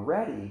when they were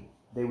ready,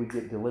 they would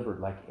get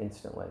delivered like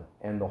instantly.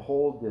 And the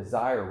whole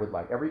desire would,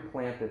 like every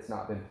plant that's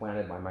not been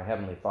planted by my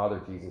Heavenly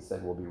Father, Jesus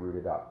said, will be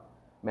rooted up.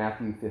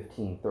 Matthew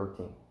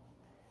 15:13.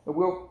 And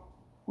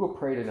we'll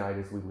pray tonight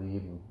as we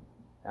leave and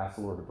ask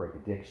the Lord to break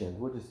addictions.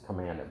 We'll just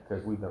command him,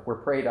 because we're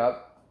prayed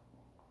up.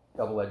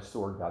 Double-edged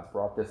sword. God's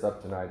brought this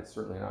up tonight. It's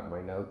certainly not in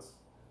my notes.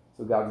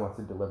 So God wants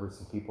to deliver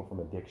some people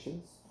from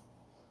addictions,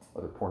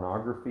 whether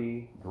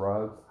pornography,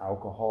 drugs,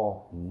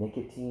 alcohol,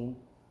 nicotine,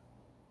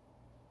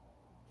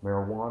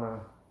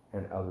 marijuana,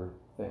 and other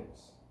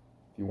things.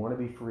 If you want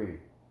to be free,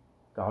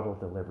 God will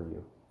deliver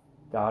you.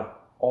 God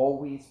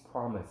always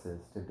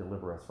promises to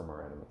deliver us from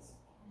our enemies.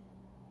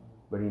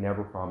 But he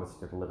never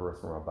promised to deliver us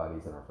from our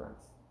buddies and our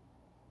friends.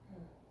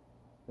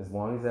 As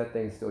long as that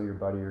thing's still your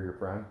buddy or your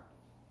friend,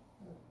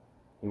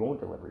 he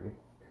won't deliver you.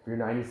 If you're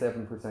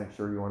 97%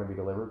 sure you want to be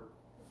delivered,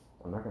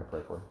 I'm not going to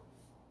pray for you.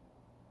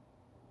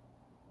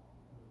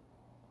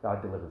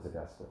 God delivers the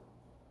desperate.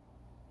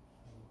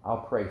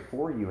 I'll pray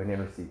for you and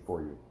intercede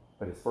for you.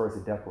 But as far as a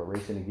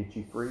declaration to get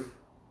you free,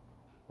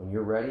 when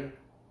you're ready,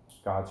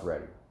 God's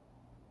ready.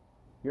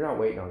 You're not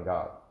waiting on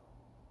God.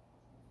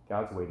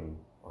 God's waiting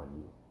on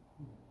you.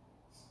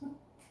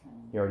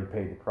 He already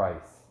paid the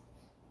price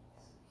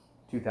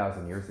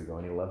 2,000 years ago,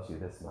 and he loves you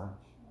this much.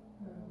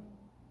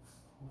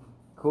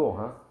 Cool,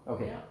 huh?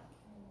 Okay.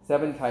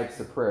 7 types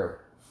of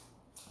prayer.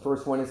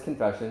 First one is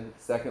confession.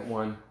 Second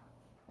one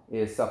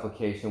is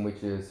supplication,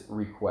 which is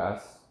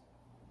requests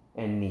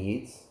and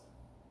needs.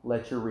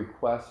 Let your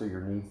requests or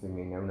your needs be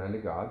made known unto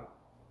God.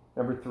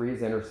 Number 3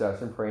 is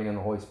intercession, praying in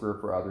the Holy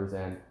Spirit for others.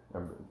 And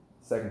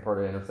second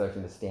part of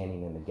intercession is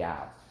standing in the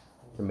gap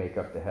to make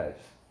up the hedge.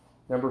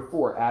 Number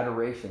 4,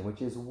 adoration,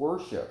 which is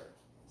worship.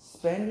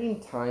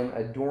 Spending time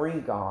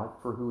adoring God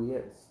for who he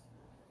is.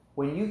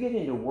 When you get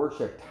into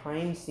worship,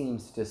 time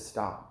seems to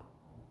stop.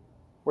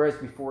 Whereas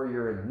before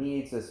you're in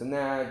needs, this and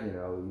that,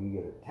 you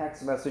get a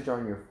text message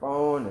on your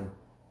phone and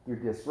you're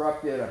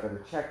disrupted. I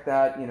better check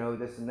that,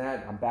 this and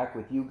that. I'm back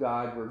with you,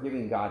 God. We're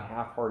giving God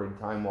half-hearted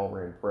time while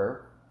we're in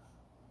prayer.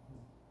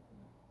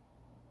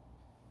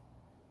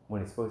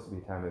 When it's supposed to be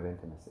a time of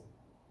intimacy.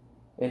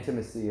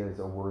 Intimacy is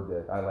a word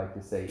that I like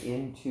to say,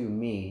 into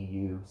me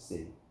you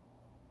see.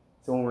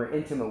 So when we're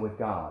intimate with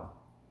God,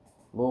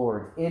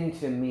 Lord,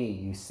 into me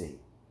you see.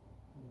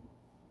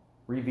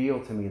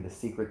 Reveal to me the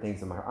secret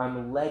things of my heart.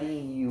 I'm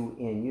letting you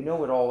in. You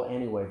know it all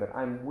anyway, but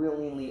I'm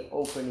willingly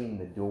opening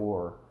the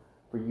door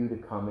for you to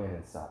come in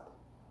and sup.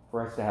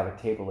 for us to have a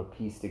table of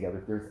peace together.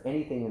 If there's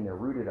anything in there,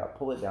 root it up,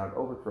 pull it down,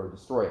 overthrow,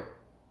 destroy it,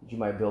 that you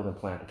might build and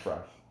plant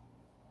afresh.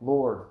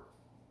 Lord,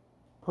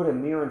 put a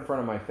mirror in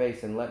front of my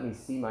face and let me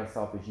see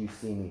myself as you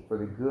see me, for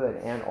the good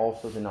and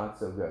also the not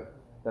so good,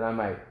 that I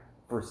might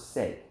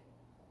forsake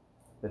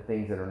the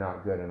things that are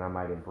not good and I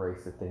might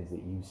embrace the things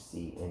that you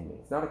see in me.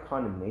 It's not a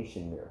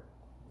condemnation mirror,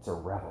 it's a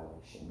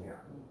revelation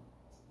mirror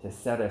to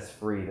set us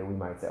free, that we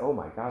might say, oh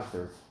my gosh,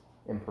 there's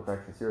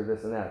imperfections here,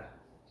 this and that.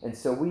 And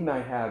so we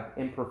might have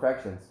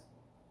imperfections,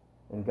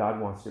 and God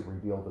wants to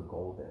reveal the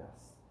gold in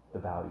us, the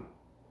value.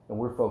 And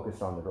we're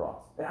focused on the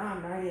dross.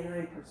 I'm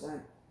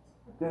 99%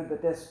 good,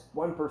 but this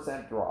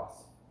 1% dross.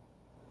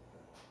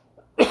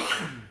 You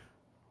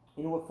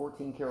know what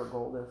 14 karat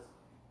gold is?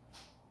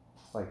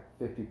 It's like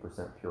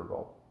 50% pure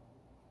gold.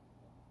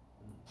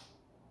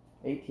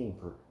 18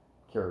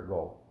 karat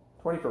gold.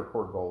 24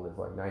 karat gold is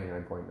like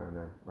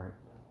 99.99, right?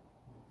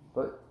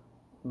 But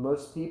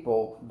most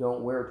people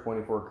don't wear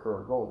 24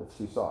 karat gold. It's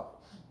too soft.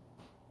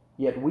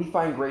 Yet we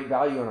find great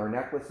value in our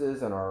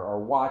necklaces and our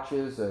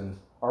watches and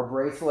our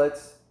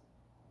bracelets.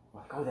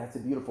 Like, oh, that's a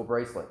beautiful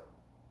bracelet.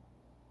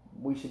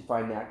 We should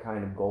find that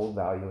kind of gold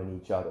value in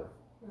each other.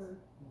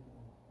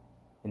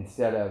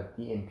 Instead of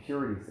the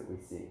impurities that we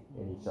see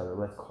in each other,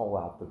 let's call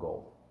out the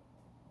gold.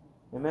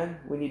 Amen?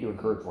 We need to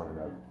encourage one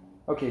another.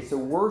 Okay, so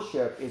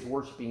worship is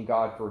worshiping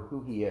God for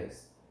who he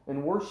is.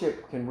 And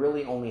worship can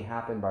really only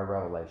happen by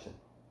revelation.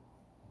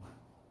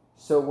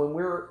 So when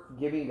we're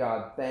giving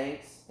God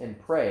thanks and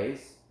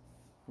praise,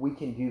 we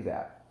can do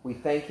that. We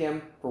thank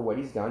him for what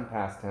he's done,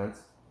 past tense.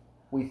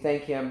 We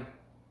thank him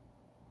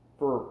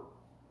for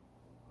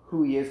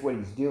who he is, what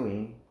he's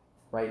doing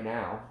right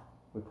now.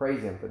 We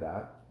praise him for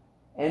that.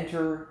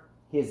 Enter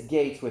his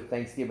gates with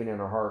thanksgiving in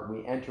our heart.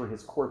 We enter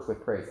his courts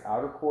with praise.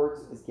 Outer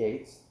courts is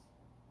gates.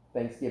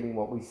 Thanksgiving,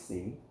 what we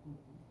see.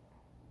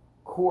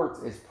 Courts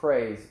is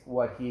praise,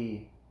 what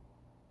he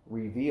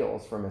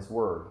reveals from his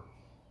word.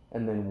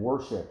 And then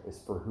worship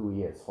is for who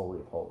he is, Holy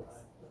of Holies.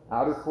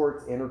 Outer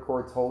courts, inner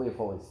courts, Holy of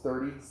Holies.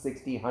 30,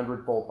 60,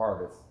 100-fold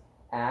harvest.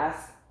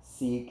 Ask,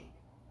 seek,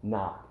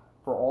 knock.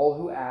 For all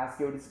who ask,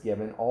 it is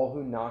given. All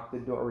who knock, the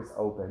door is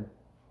open.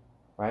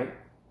 Right?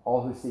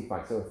 All who seek,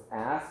 find. So it's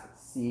ask,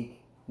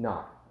 seek,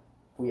 knock.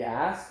 If we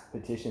ask,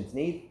 petitions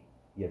need,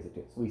 he gives it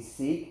to us. We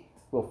seek,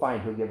 we'll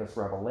find. He'll give us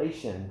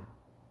revelation,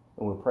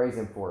 and we'll praise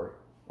him for it.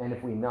 And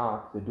if we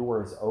knock, the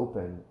door is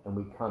open, and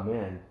we come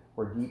in,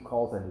 where deep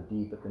calls unto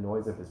deep, at the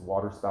noise of his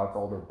waterspouts,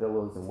 all the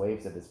billows and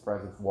waves of his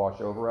presence wash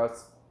over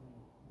us.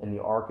 In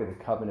the ark of the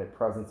covenant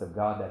presence of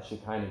God, that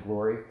Shekinah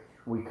glory,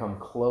 we come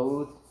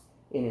clothed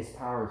in his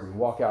powers. We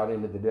walk out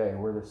into the day, and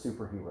we're the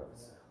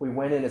superheroes. We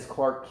went in as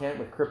Clark Kent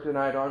with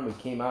kryptonite on. We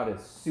came out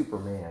as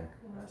Superman,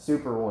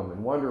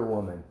 Superwoman, Wonder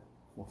Woman.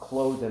 We're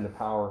clothed in the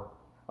power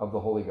of the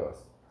Holy Ghost.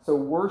 So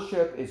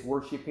worship is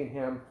worshiping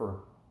him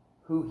for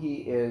who he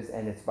is,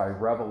 and it's by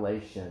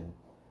revelation.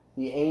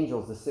 The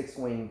angels, the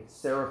six-winged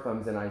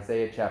seraphims in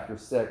Isaiah chapter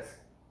 6,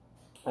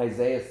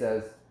 Isaiah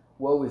says,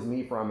 woe is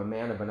me, for I'm a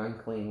man of an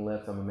unclean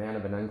lips. I'm a man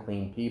of an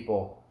unclean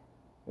people.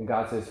 And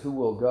God says, who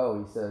will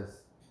go? He says,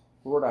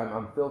 Lord,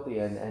 I'm filthy.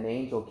 And an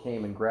angel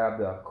came and grabbed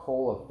a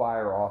coal of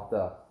fire off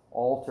the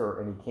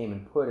altar, and he came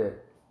and put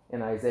it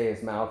in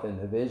Isaiah's mouth in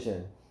the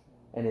vision,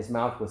 and his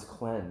mouth was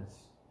cleansed.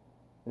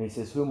 And he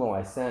says, whom will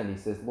I send?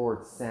 He says,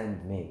 Lord,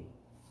 send me.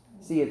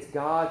 See, it's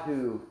God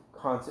who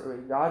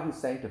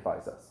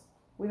sanctifies us.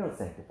 We don't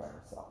sanctify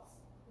ourselves,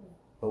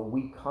 but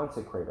we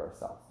consecrate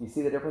ourselves. Do you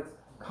see the difference?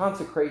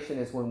 Consecration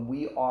is when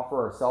we offer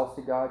ourselves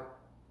to God.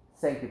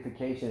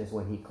 Sanctification is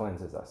when he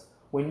cleanses us.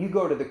 When you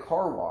go to the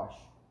car wash,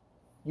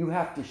 you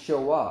have to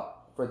show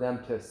up for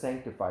them to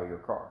sanctify your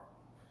car.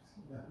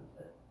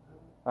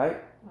 Right?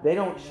 They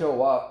don't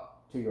show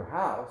up to your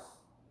house.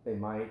 They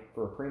might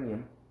for a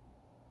premium.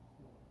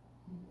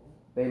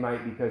 They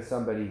might because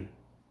somebody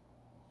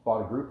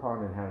bought a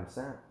Groupon and had them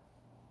sent.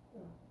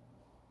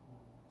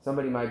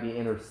 Somebody might be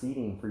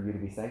interceding for you to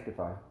be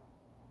sanctified.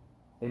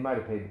 They might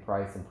have paid the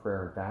price in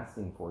prayer and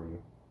fasting for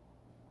you.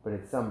 But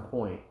at some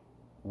point,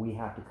 we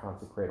have to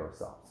consecrate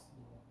ourselves.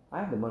 I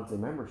have the monthly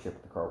membership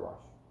at the car wash.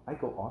 I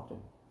go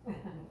often.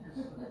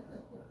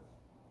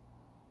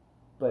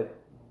 But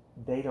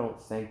they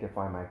don't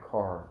sanctify my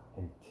car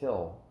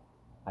until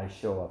I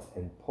show up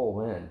and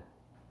pull in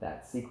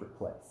that secret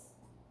place.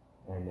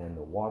 And then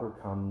the water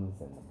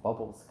comes and the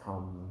bubbles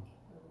come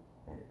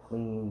and it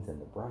cleans and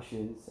the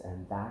brushes,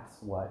 and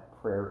that's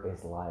what prayer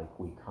is like.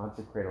 We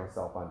consecrate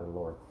ourselves unto the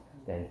Lord.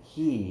 Then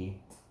he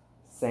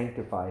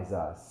sanctifies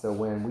us. So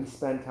when we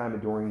spend time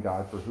adoring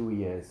God for who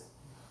he is,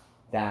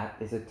 that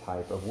is a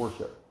type of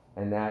worship.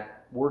 And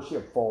that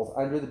worship falls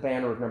under the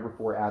banner of number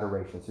 4,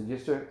 adoration. So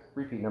just to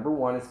repeat, number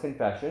 1 is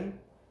confession.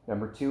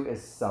 Number 2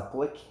 is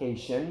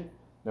supplication.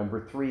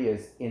 Number 3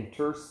 is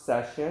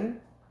intercession.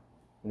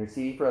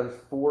 Interceding for others.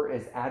 4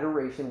 is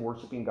adoration,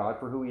 worshiping God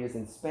for who he is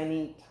and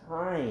spending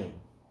time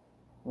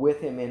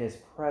with him in his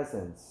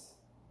presence,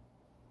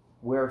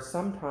 where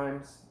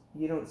sometimes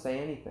you don't say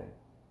anything.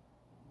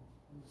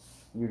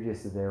 You're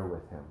just there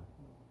with him.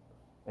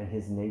 And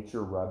his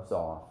nature rubs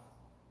off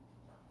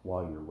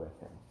while you're with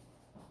him.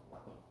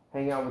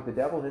 Hang out with the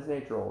devil, his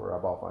nature will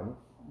rub off on you.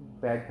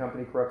 Bad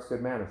company corrupts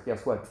good manners.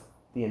 Guess what?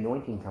 The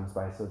anointing comes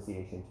by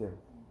association too.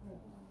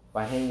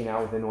 By hanging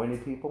out with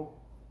anointed people,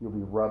 you'll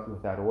be rubbed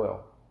with that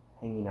oil.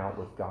 Hanging out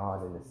with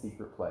God in a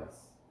secret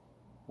place,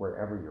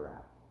 wherever you're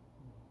at,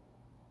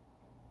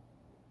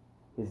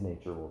 his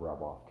nature will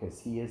rub off because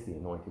he is the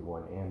anointed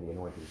one and the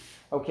anointed.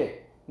 Okay,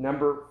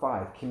 number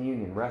 5,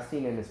 communion.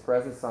 Resting in his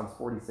presence, Psalms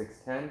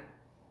 46:10.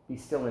 Be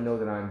still and know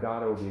that I am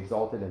God. I will be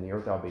exalted in the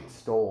earth. I will be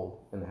extolled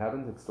in the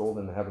heavens,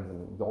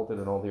 and exalted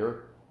in all the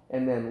earth.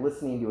 And then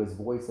listening to his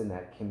voice in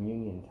that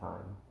communion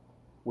time,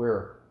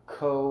 where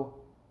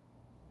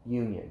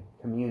communion,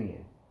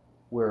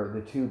 where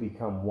the two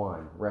become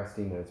one,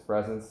 resting in his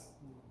presence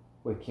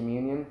with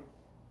communion.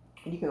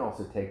 You can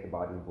also take the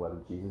body and blood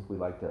of Jesus. We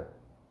like to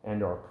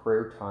end our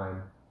prayer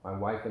time. My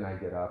wife and I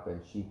get up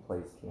and she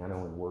plays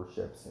piano and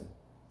worships and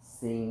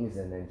sings,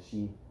 and then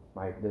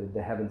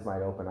the heavens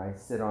might open. I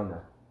sit on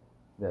the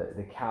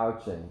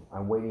couch and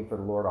I'm waiting for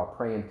the Lord. I'll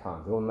pray in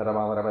tongues.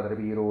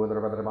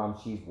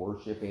 She's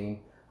worshiping.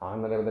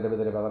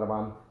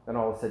 Then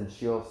all of a sudden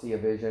she'll see a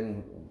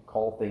vision,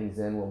 call things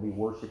in. We'll be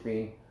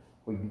worshiping.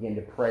 We begin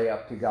to pray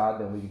up to God.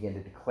 Then we begin to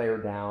declare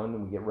down,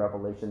 and we get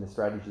revelation, the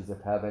strategies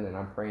of heaven. And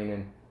I'm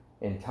praying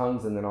in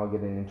tongues, and then I'll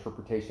get an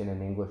interpretation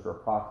in English, or a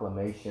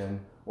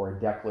proclamation, or a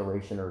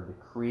declaration, or a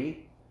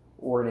decree,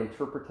 or an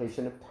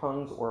interpretation of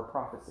tongues, or a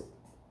prophecy.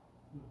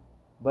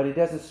 But it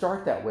doesn't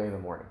start that way in the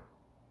morning.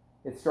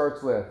 It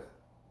starts with,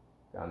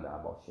 thank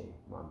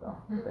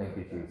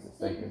you, Jesus,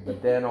 thank you.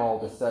 But then all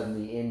of a sudden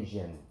the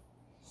engine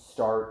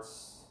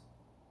starts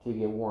to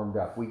get warmed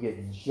up. We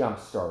get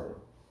jump-started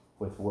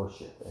with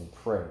worship and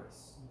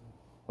praise.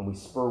 And we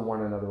spur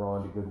one another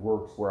on to good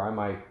works. Where I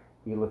might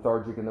be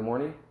lethargic in the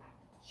morning,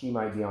 she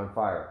might be on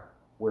fire.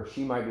 Where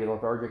she might be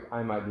lethargic,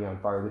 I might be on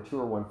fire. The two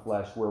are one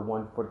flesh. Where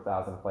one put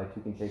 1,000 to flight,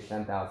 two can chase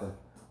 10,000.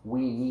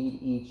 We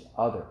need each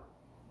other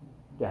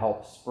to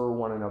help spur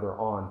one another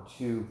on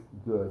to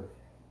good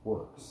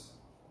works.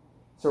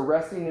 So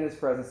resting in his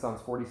presence,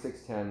 Psalms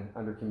 46:10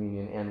 under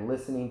communion, and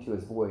listening to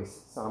his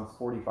voice, Psalms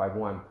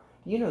 45:1.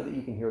 Do you know that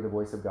you can hear the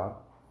voice of God?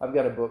 I've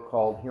got a book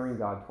called Hearing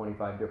God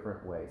 25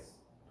 Different Ways,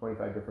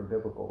 25 Different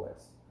Biblical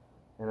Ways.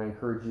 And I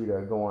encourage you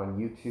to go on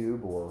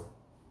YouTube or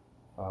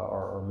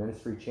our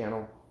ministry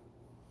channel,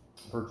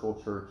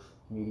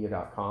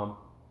 virtualchurchmedia.com,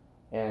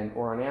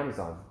 or on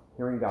Amazon,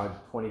 Hearing God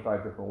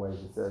 25 Different Ways.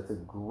 It's a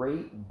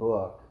great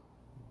book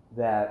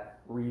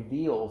that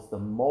reveals the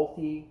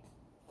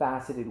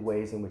multifaceted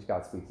ways in which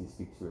God speaks. He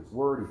speaks through his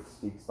word. He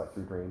speaks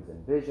through dreams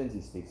and visions.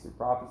 He speaks through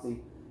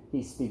prophecy.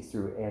 He speaks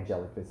through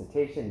angelic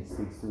visitation. He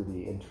speaks through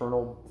the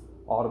internal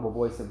audible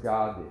voice of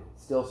God, the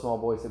still small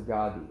voice of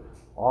God, the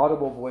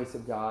audible voice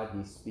of God.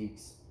 He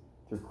speaks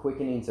through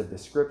quickenings of the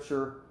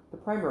scripture. The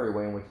primary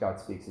way in which God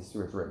speaks is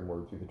through his written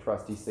word, through the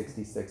trusty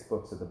 66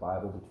 books of the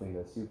Bible, between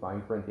those two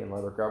fine Corinthian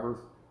leather covers,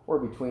 or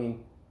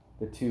between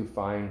the two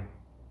fine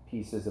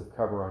pieces of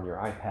cover on your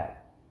iPad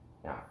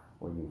now,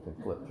 where you can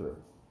flip through,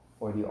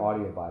 or the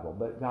audio Bible.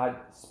 But God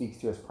speaks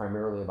to us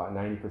primarily about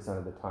 90%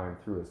 of the time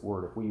through his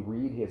word. If we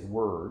read his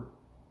word,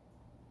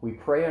 we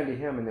pray unto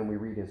him, and then we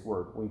read his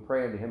word. When we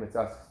pray unto him, it's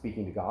us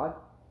speaking to God.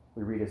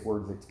 We read his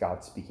words, it's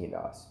God speaking to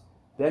us.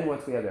 Then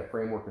once we have that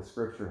framework of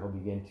scripture, he'll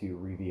begin to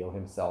reveal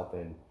himself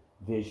in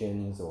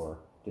visions, or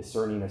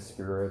discerning of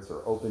spirits,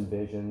 or open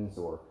visions,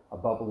 or a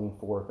bubbling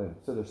forth. And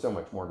so there's so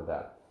much more to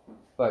that.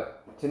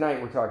 But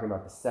tonight we're talking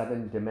about the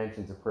 7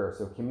 dimensions of prayer.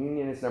 So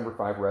communion is number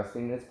 5,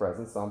 resting in his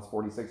presence, Psalms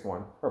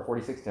 46:1 or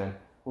 46:10.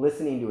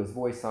 Listening to his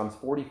voice, Psalms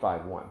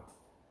 45:1.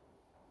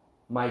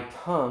 My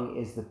tongue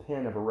is the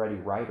pen of a ready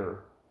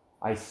writer.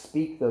 I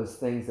speak those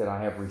things that I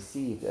have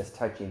received as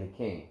touching the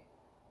king,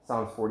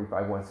 Psalms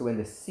 45:1. So in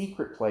the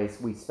secret place,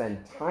 we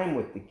spend time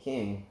with the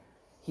king.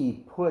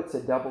 He puts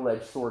a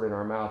double-edged sword in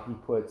our mouth. He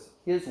puts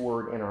his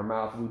word in our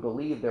mouth. We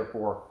believe,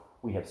 therefore,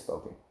 we have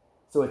spoken.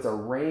 So it's a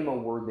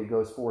rhema word that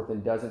goes forth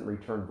and doesn't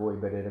return void,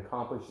 but it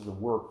accomplishes the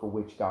work for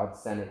which God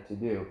sent it to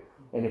do.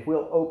 And if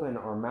we'll open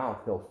our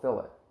mouth, he'll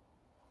fill it.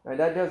 Now,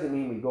 that doesn't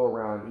mean we go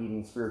around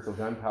eating spiritual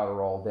gunpowder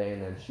all day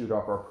and then shoot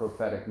off our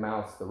prophetic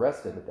mouths the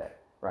rest of the day,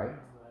 right?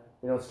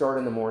 You don't start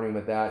in the morning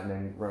with that and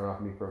then run off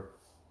and be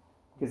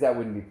because that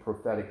wouldn't be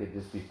prophetic, it'd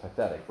just be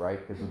pathetic, right?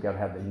 Because we've got to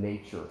have the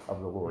nature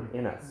of the Lord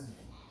in us.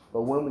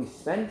 But when we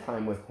spend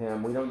time with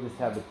him, we don't just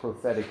have the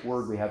prophetic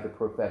word, we have the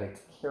prophetic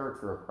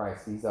character of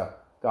Christ. He's a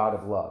God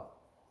of love.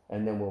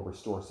 And then we'll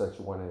restore such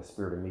a one in a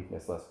spirit of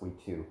meekness, lest we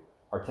too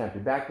are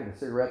tempted. Back to the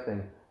cigarette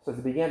thing. So as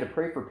I began to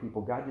pray for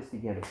people, God just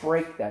began to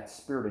break that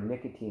spirit of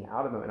nicotine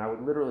out of them. And I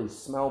would literally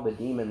smell the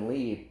demon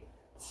leave,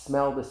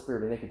 smell the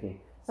spirit of nicotine.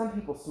 Some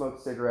people smoke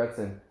cigarettes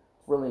and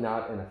it's really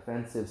not an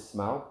offensive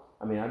smell.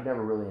 I mean, I've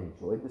never really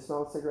enjoyed the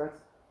smell of cigarettes.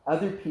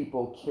 Other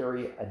people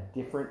carry a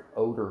different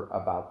odor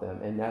about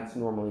them, and that's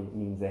normally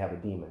means they have a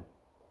demon.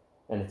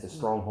 And it's a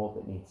stronghold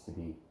that needs to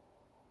be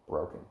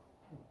broken.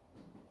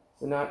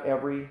 So not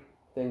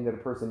everything that a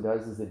person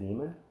does is a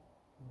demon.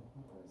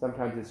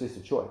 Sometimes it's just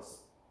a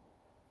choice.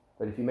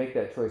 But if you make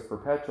that choice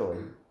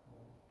perpetually,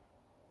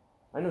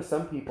 I know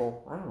some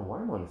people, I don't know why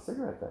I'm on a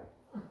cigarette thing.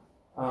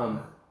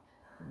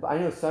 I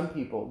know some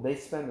people, they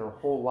spend their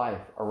whole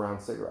life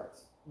around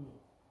cigarettes.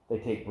 They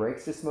take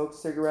breaks to smoke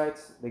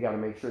cigarettes. They got to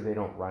make sure they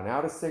don't run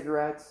out of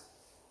cigarettes.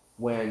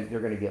 When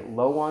they're going to get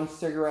low on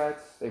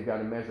cigarettes, they've got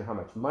to measure how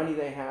much money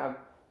they have.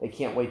 They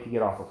can't wait to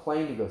get off a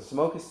plane to go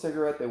smoke a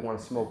cigarette. They want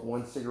to smoke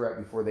one cigarette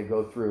before they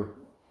go through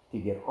to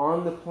get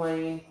on the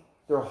plane.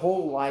 Their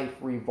whole life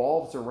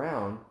revolves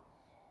around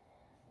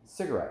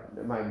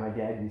cigarette. My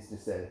dad used to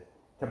say,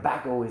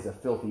 tobacco is a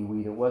filthy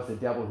weed. It was the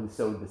devil who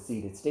sowed the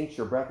seed. It stinks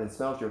your breath and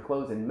smells your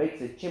clothes and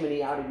makes a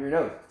chimney out of your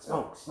nose.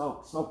 Smoke,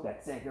 smoke, smoke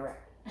that cigarette.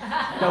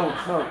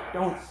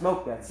 Don't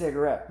smoke that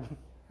cigarette.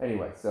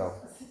 Anyway, so.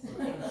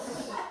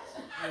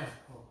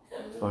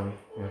 Funny.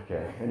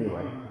 Okay,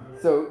 anyway.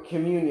 So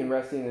communion,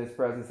 resting in his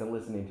presence and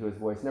listening to his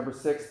voice. Number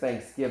 6,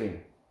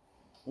 thanksgiving.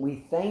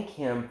 We thank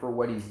him for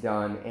what he's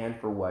done and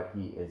for what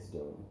he is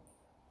doing.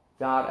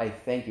 God, I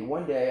thank you.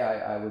 One day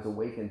I was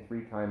awakened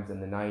 3 times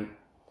in the night.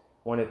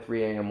 One at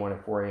 3 a.m., one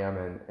at 4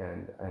 a.m.,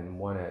 and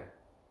one at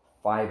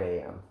 5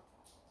 a.m.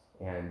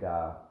 And it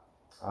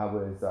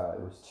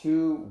was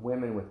 2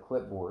 women with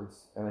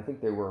clipboards, and I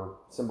think they were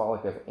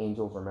symbolic of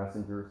angels or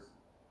messengers.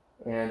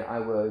 And I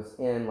was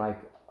in like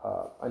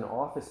an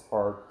office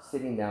park,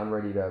 sitting down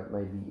ready to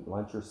maybe eat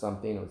lunch or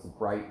something. It was a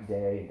bright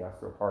day,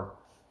 industrial park,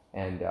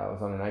 and I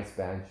was on a nice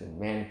bench and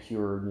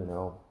manicured,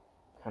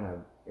 kind of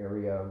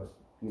area with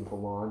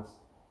beautiful lawns.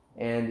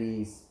 And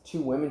these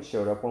 2 women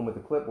showed up, one with a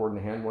clipboard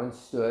in her hand. One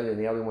stood, and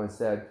the other one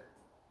said,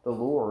 "The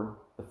Lord,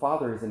 the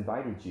Father, has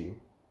invited you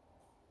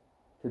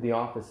to the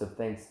office of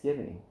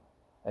Thanksgiving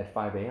at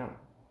 5 a.m.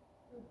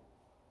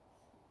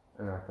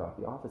 And I thought,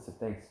 the office of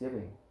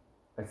Thanksgiving?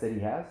 I said, he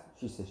has?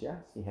 She says,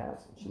 yes, he has.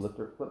 And she looked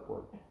at her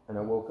clipboard. And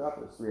I woke up,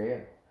 it was 3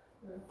 a.m.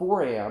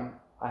 4 a.m.,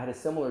 I had a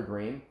similar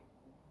dream.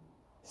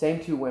 Same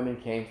 2 women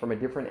came from a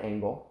different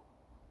angle.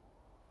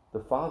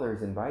 The Father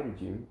has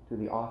invited you to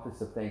the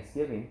office of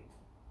Thanksgiving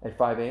at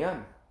 5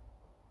 a.m.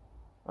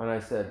 And I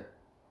said,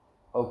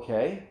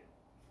 okay.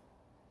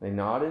 They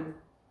nodded,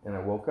 and I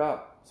woke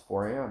up. It's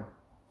 4 a.m.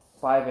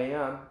 5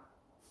 a.m.,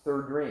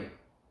 3rd dream.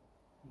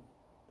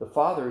 The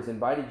Father has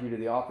invited you to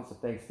the office of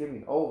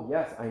Thanksgiving. Oh,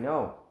 yes, I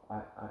know.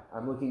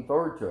 I'm looking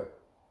forward to it.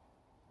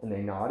 And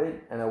they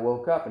nodded, and I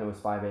woke up, and it was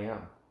 5 a.m.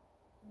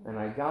 And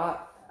I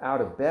got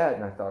out of bed,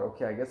 and I thought,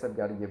 okay, I guess I've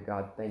got to give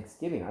God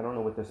thanksgiving. I don't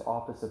know what this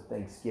office of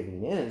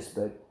Thanksgiving is,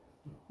 but,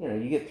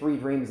 you get 3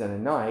 dreams in a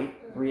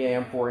night, 3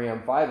 a.m., 4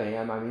 a.m., 5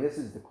 a.m. I mean, this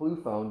is the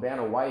clue phone.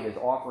 Vanna White is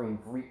offering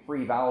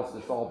free vowels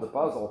to solve the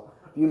puzzle.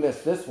 If you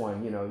miss this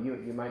one, you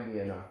might be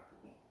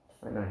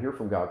might not hear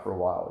from God for a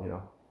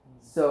while,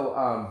 So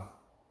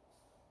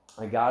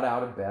I got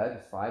out of bed.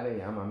 It's 5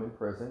 a.m. I'm in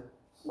prison.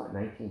 It's about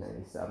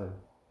 1997.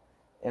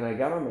 And I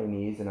got on my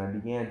knees and I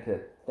began to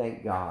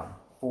thank God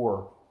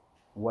for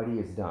what he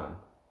has done.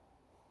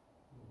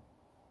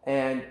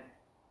 And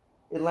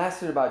it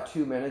lasted about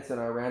 2 minutes and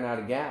I ran out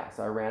of gas.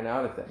 I ran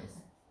out of things.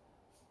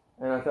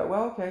 And I thought,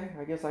 well, okay,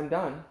 I guess I'm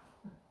done.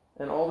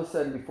 And all of a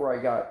sudden, before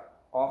I got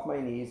off my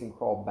knees and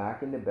crawled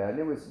back into bed, and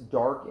it was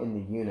dark in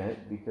the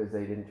unit because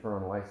they didn't turn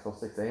on the lights till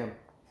 6 a.m.,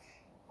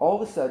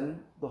 all of a sudden,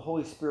 the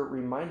Holy Spirit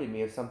reminded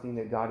me of something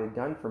that God had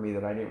done for me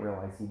that I didn't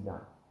realize he'd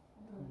done.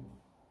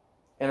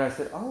 And I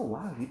said, oh,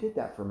 wow, you did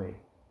that for me.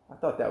 I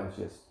thought that was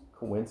just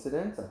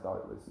coincidence. I thought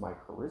it was my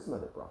charisma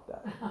that brought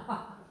that.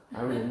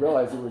 I didn't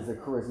realize it was the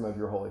charisma of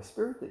your Holy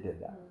Spirit that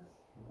did that.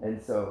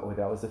 And so,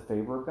 that was the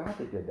favor of God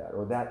that did that.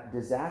 Or that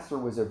disaster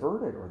was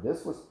averted. Or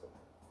this was...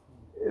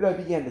 And I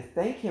began to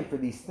thank him for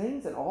these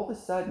things. And all of a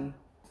sudden,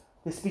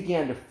 this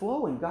began to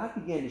flow. And God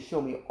began to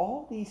show me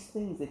all these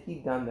things that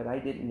he'd done that I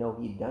didn't know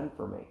he'd done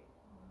for me.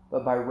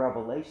 But by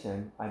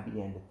revelation, I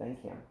began to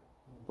thank him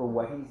for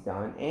what he's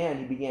done. And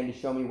he began to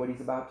show me what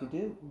he's about to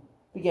do.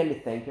 Began to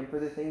thank him for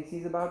the things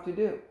he's about to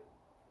do.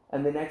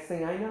 And the next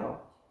thing I know,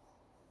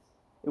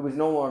 it was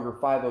no longer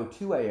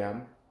 5:02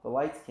 a.m. The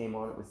lights came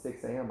on. It was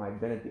 6 a.m. I'd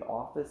been at the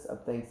office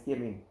of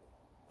Thanksgiving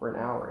for an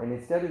hour. And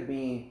instead of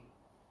being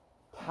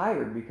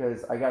tired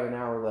because I got an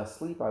hour less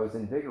sleep, I was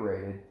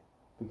invigorated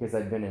because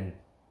I'd been in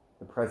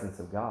the presence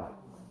of God.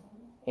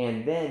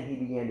 And then he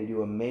began to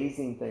do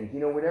amazing things.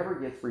 Whatever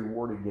gets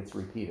rewarded gets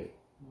repeated.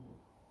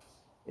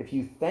 If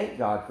you thank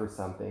God for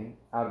something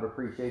out of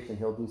appreciation,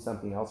 he'll do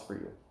something else for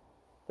you.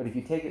 But if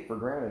you take it for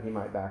granted, he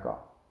might back off.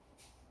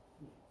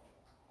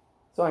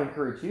 So I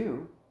encourage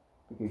you,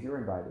 because you're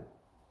invited,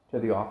 to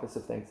the office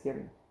of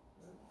Thanksgiving.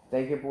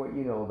 Thank him for what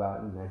you know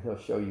about, and then he'll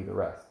show you the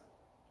rest,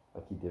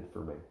 like he did for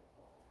me.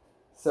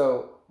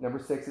 So, number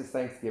 6 is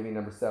thanksgiving.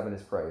 Number 7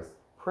 is praise.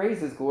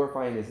 Praise is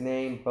glorifying his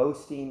name,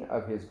 boasting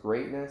of his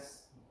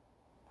greatness.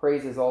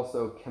 Praise is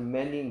also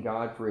commending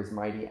God for his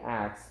mighty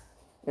acts.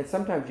 And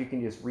sometimes you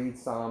can just read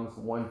Psalms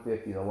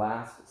 150, the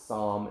last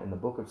psalm in the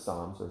book of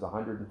Psalms. There's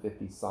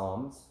 150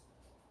 psalms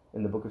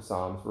in the book of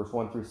Psalms, verse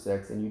 1 through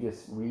 6, and you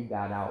just read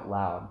that out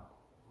loud.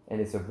 And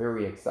it's a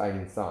very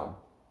exciting psalm.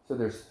 So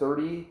there's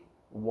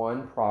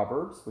 31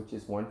 Proverbs, which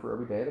is one for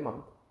every day of the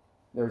month.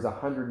 There's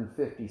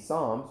 150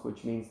 Psalms,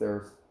 which means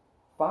there's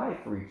 5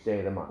 for each day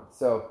of the month.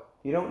 So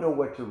if you don't know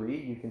what to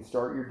read, you can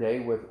start your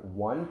day with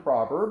one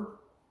proverb,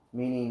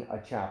 meaning a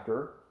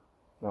chapter,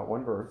 not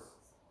one verse,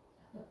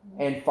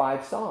 and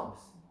 5 Psalms.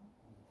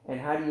 And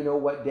how do you know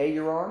what day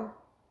you're on?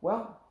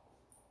 Well,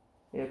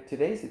 if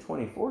today's the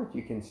 24th,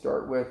 you can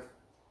start with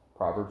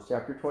Proverbs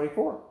chapter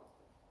 24.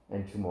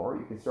 And tomorrow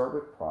you can start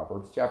with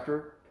Proverbs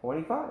chapter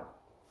 25.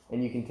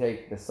 And you can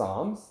take the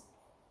Psalms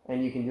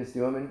and you can just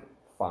do them in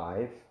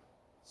 5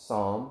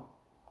 Psalm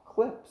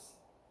clips.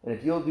 And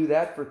if you'll do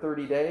that for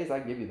 30 days, I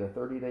give you the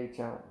 30-day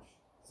challenge.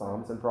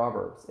 Psalms and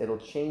Proverbs. It'll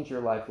change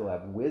your life. You'll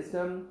have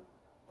wisdom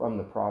from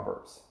the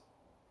Proverbs.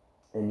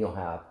 And you'll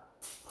have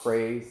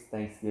praise,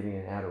 thanksgiving,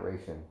 and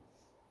adoration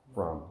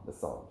from the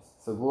Psalms.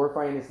 So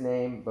glorifying his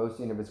name,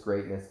 boasting of his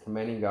greatness,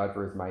 commending God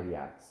for his mighty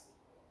acts.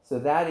 So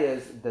that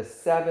is the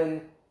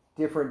 7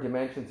 different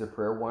dimensions of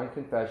prayer. 1,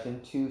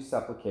 confession. 2,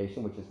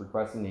 supplication, which is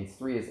requests and needs.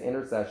 3 is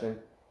intercession,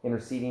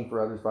 interceding for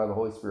others by the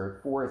Holy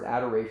Spirit. 4 is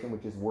adoration,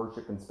 which is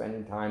worship and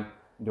spending time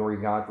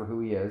adoring God for who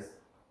he is.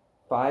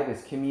 5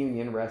 is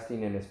communion,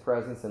 resting in his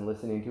presence and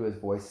listening to his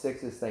voice.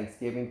 6 is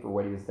thanksgiving for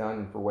what he has done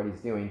and for what he's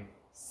doing.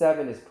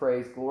 7 is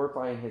praise,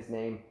 glorifying his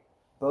name,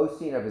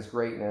 boasting of his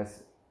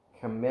greatness,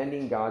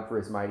 commending God for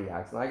his mighty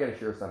acts. And I got to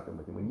share something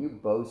with you. When you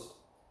boast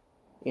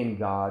in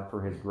God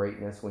for his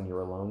greatness when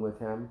you're alone with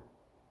him,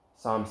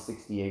 Psalm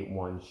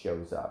 68:1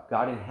 shows up.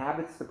 God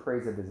inhabits the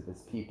praise of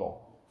his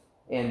people.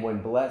 And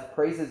when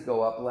praises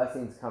go up,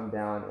 blessings come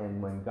down.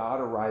 And when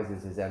God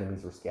arises, his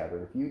enemies are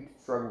scattered. If you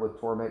struggle with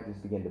torment,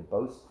 just begin to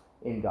boast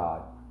in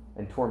God,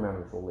 and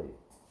tormentors will leave.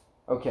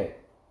 Okay,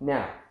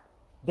 now,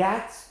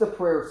 that's the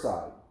prayer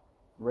side.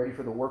 Ready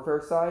for the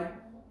warfare side?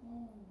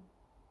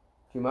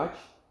 Too much?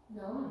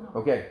 No.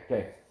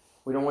 Okay.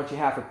 We don't want you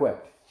half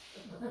equipped.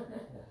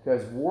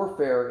 Because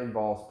warfare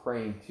involves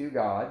praying to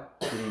God,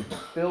 getting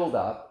filled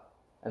up,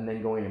 and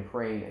then going and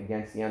praying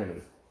against the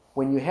enemy.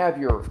 When you have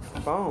your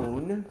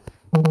phone,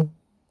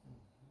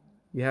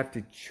 you have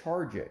to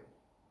charge it.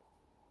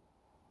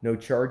 No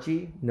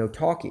chargy, no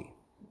talkie.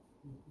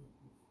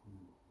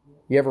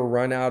 You ever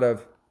run out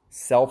of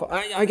cell phone?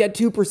 I got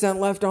 2%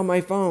 left on my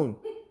phone.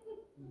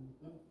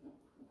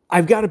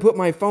 I've got to put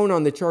my phone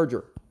on the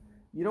charger.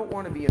 You don't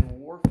want to be in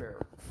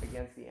warfare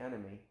against the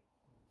enemy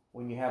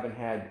when you haven't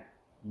had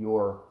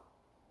your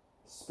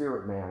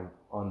spirit man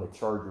on the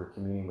charger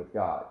communing with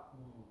God.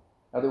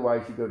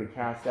 Otherwise, you go to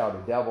cast out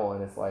a devil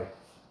and it's like,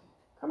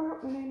 come out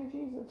in the name of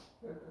Jesus.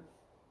 But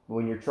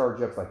when you're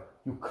charged up, it's like,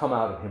 you come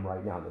out of him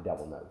right now and the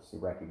devil knows. He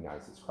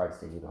recognizes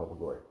Christ in you, the hope of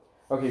glory.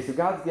 Okay, so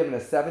God's given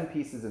us 7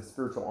 pieces of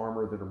spiritual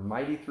armor that are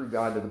mighty through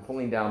God to the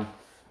pulling down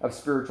of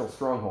spiritual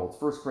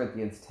strongholds. 1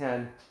 Corinthians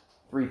 10,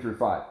 3 through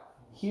 5.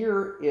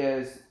 Here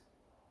is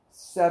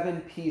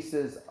 7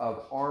 pieces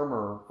of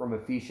armor from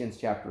Ephesians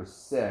chapter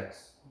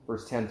 6,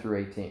 verse 10 through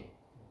 18.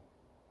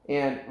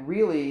 And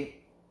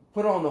really,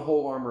 put on the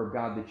whole armor of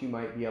God that you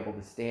might be able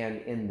to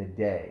stand in the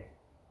day.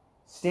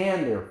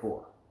 Stand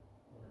therefore,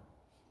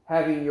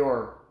 having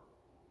your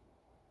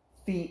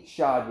feet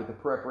shod with the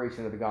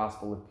preparation of the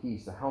gospel of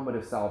peace, the helmet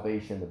of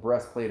salvation, the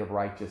breastplate of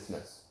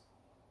righteousness,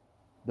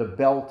 the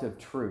belt of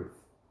truth,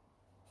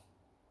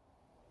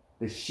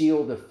 the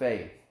shield of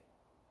faith,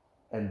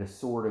 and the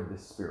sword of the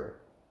Spirit,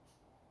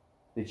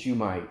 that you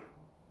might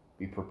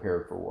be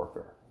prepared for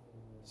warfare.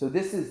 So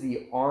this is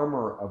the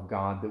armor of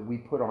God that we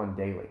put on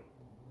daily.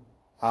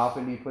 How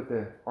often do you put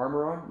the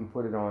armor on? You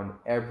put it on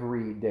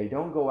every day.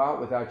 Don't go out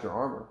without your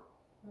armor.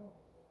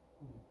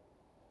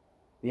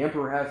 The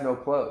emperor has no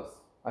clothes.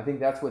 I think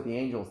that's what the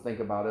angels think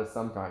about us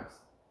sometimes.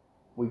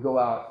 We go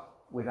out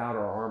without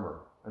our armor.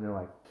 And they're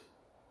like,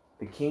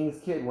 the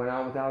king's kid went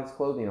out without his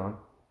clothing on.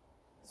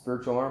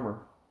 Spiritual armor.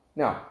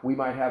 Now, we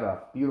might have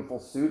a beautiful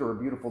suit or a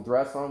beautiful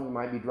dress on. We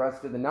might be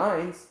dressed to the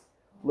nines,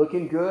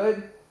 looking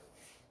good,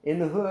 in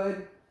the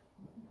hood.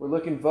 We're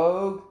looking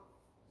vogue,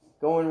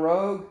 going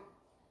rogue.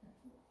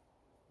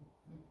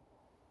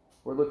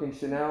 We're looking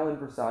Chanel and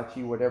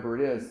Versace, whatever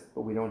it is,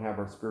 but we don't have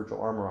our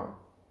spiritual armor on.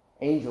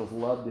 Angels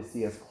love to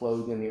see us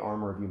clothed in the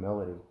armor of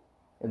humility,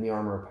 in the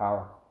armor of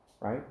power,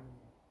 right?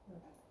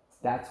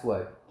 That's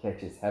what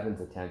catches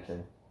heaven's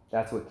attention.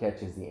 That's what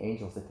catches the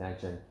angels'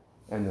 attention,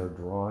 and they're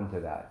drawn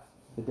to that.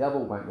 The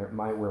devil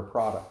might wear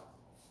Prada.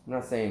 I'm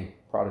not saying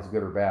Prada's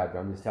good or bad, but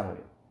I'm just telling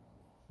you.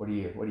 What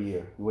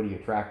are you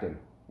attracting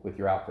with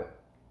your outfit?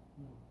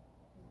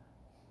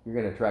 You're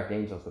going to attract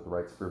angels with the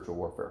right spiritual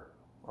warfare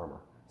armor.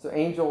 So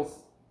angels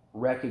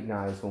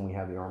recognize when we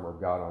have the armor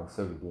of God on,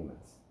 so do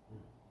demons.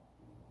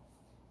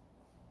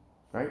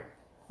 Right?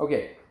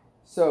 Okay,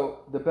 so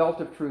the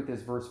belt of truth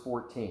is verse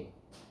 14.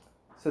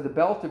 So the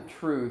belt of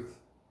truth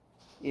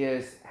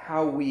is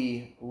how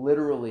we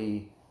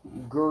literally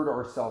gird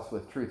ourselves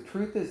with truth.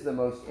 Truth is the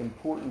most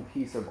important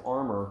piece of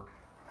armor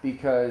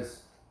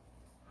because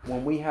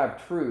when we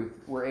have truth,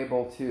 we're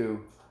able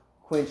to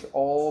quench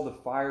all the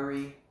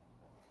fiery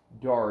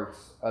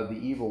darts of the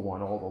evil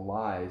one, all the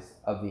lies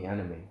of the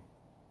enemy.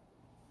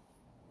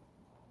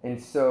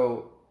 And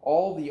so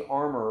all the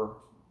armor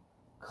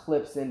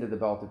clips into the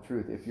belt of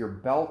truth. If your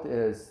belt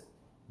is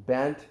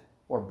bent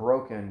or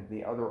broken,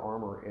 the other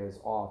armor is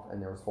off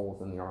and there's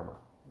holes in the armor.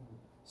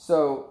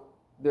 So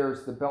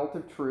there's the belt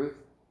of truth,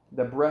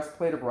 the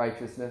breastplate of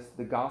righteousness,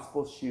 the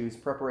gospel shoes,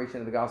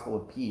 preparation of the gospel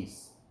of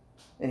peace.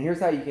 And here's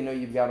how you can know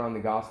you've got on the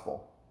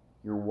gospel.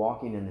 You're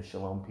walking in the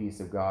shalom peace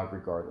of God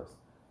regardless.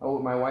 Oh,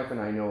 my wife and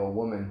I know a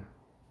woman,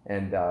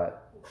 and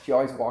she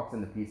always walks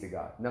in the peace of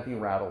God. Nothing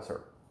rattles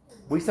her.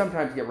 We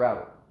sometimes get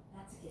rattled.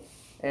 That's a gift.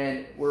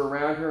 And we're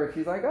around her, and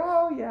she's like,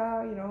 oh,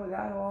 yeah,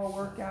 that'll all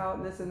work out,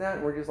 and this and that.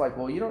 And we're just like,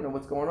 well, you don't know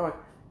what's going on.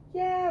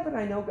 Yeah, but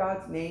I know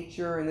God's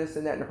nature and this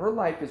and that. And her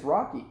life is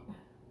rocky.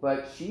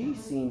 But she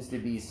seems to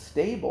be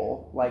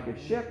stable like a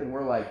ship. And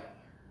we're like,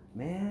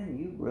 man,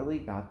 you really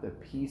got the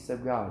peace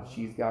of God.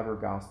 She's got her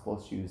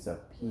gospel shoes of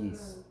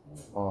peace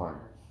on.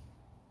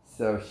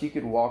 So she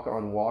could walk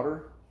on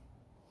water.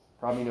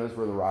 Probably knows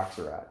where the rocks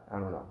are at. I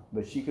don't know.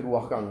 But she could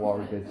walk on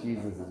water because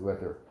Jesus is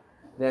with her.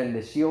 Then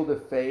the shield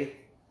of faith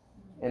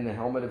and the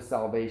helmet of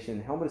salvation.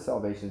 The helmet of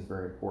salvation is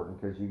very important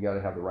because you got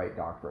to have the right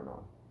doctrine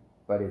on.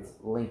 But it's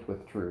linked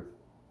with truth.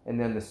 And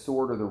then the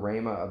sword or the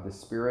rhema of the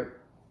Spirit.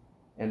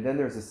 And then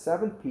there's a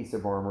seventh piece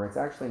of armor. It's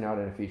actually not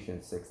in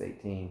Ephesians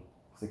 6:10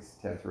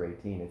 through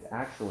 18. It's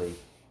actually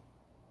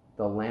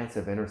the lance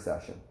of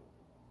intercession.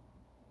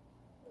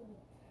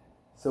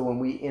 So when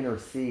we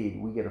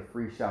intercede, we get a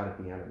free shot at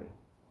the enemy.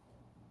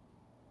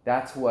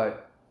 That's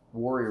what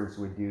warriors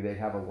would do. They'd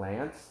have a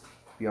lance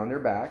be on their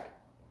back.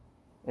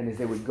 And as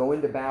they would go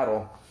into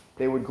battle,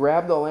 they would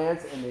grab the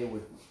lance and they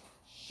would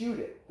shoot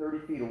it 30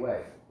 feet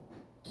away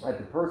at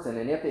the person.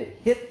 And if it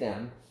hit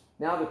them,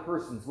 now the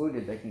person's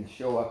wounded, they can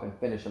show up and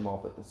finish them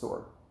off with the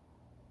sword.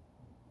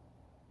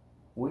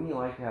 Wouldn't you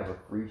like to have a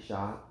free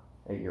shot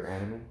at your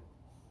enemy?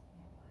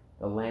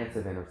 The lance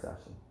of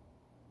intercession.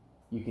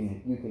 You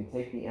can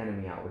take the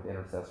enemy out with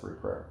intercessory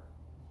prayer.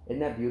 Isn't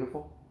that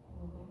beautiful?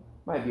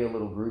 Might be a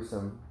little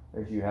gruesome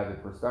as you have the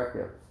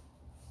perspective,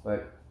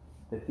 but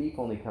the thief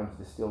only comes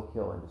to steal,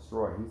 kill, and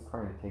destroy. He's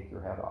trying to take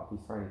your head off.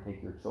 He's trying to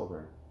take your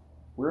children.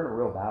 We're in a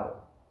real battle.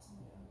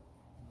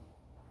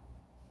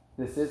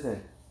 This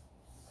isn't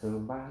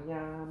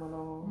kumbaya, my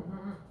Lord.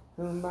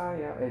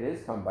 Kumbaya. It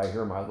is come by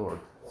here, my Lord.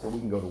 So we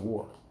can go to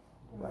war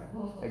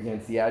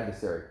against the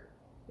adversary.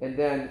 And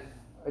then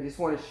I just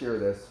want to share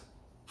this.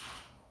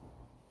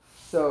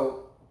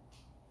 So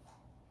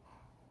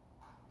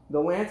the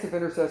lance of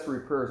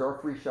intercessory prayer is our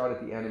free shot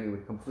at the enemy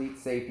with complete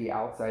safety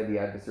outside the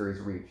adversary's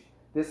reach.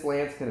 This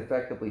lance can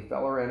effectively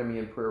fell our enemy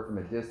in prayer from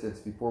a distance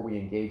before we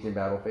engage in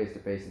battle face to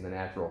face in the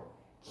natural.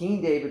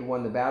 King David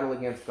won the battle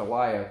against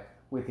Goliath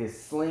with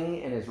his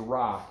sling and his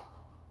rock,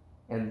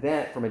 and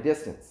then from a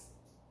distance,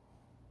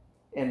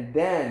 and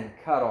then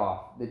cut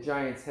off the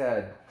giant's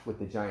head with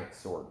the giant's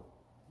sword.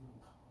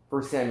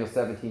 1 Samuel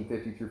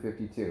 17:50 through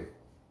 52.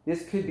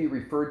 This could be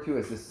referred to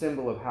as a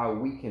symbol of how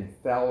we can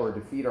fell or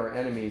defeat our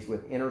enemies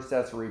with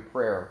intercessory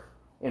prayer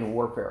in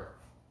warfare.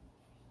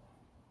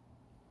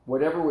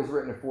 Whatever was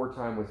written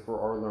aforetime was for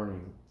our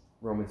learning,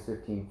 Romans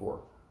 15:4.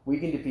 We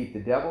can defeat the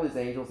devil, his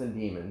angels, and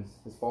demons,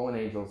 his fallen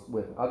angels,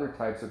 with other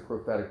types of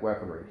prophetic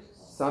weaponry.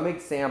 Some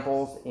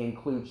examples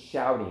include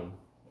shouting,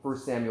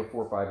 1 Samuel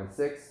 4:5 and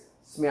 6,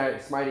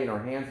 smiting our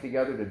hands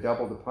together to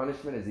double the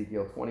punishment,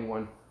 Ezekiel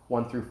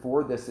 21:1 through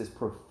 4. This is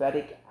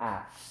prophetic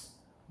acts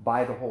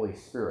by the Holy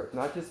Spirit,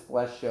 not just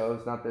flesh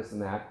shows, not this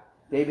and that.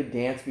 David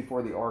danced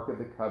before the Ark of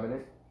the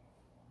Covenant.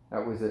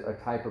 That was a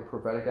type of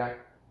prophetic act.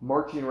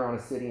 Marching around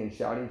a city and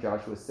shouting,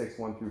 Joshua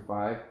 6:1 through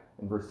 5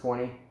 and verse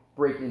 20.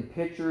 Breaking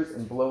pitchers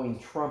and blowing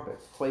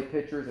trumpets, clay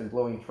pitchers and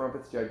blowing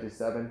trumpets, Judges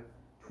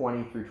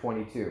 7:20 through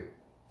 22.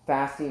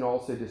 Fasting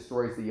also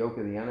destroys the yoke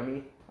of the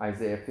enemy,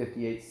 Isaiah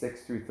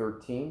 58:6 through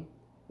 13.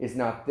 Is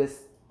not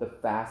this the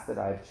fast that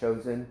I have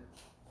chosen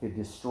to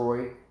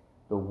destroy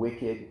the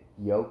wicked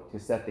yoke, to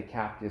set the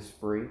captives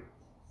free?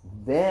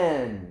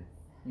 Then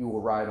you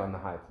will ride on the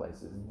high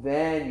places.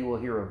 Then you will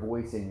hear a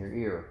voice in your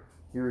ear.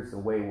 Here's the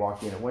way,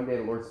 walk in it. One day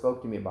the Lord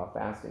spoke to me about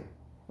fasting.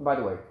 And by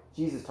the way,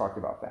 Jesus talked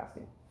about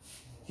fasting.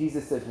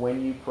 Jesus says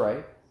when you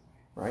pray,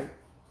 right?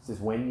 He says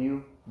when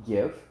you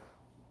give,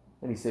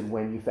 and he said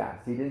when you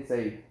fast. He didn't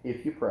say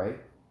if you pray,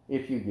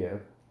 if you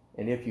give,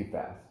 and if you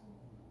fast.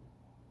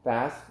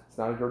 Fast, it's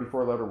not a dirty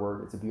four-letter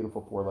word. It's a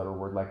beautiful four-letter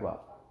word like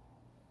love.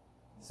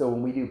 So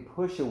when we do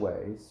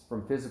push-aways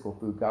from physical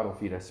food, God will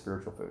feed us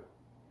spiritual food.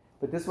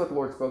 But this is what the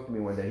Lord spoke to me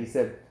one day. He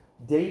said,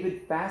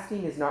 David,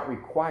 fasting is not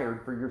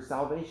required for your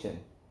salvation.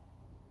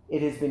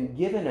 It has been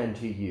given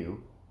unto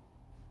you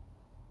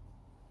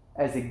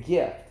as a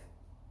gift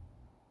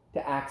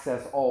to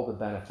access all the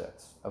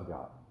benefits of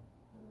God.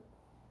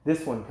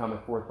 This one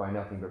cometh forth by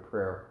nothing but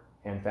prayer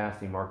and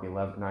fasting, Mark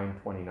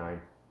 9:29,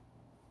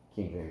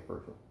 King James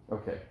Version.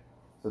 Okay,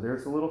 so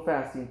there's a little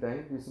fasting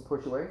thing. Do some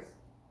push-aways.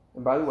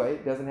 And by the way,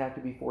 it doesn't have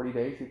to be 40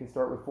 days. You can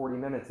start with 40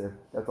 minutes if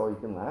that's all you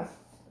can last.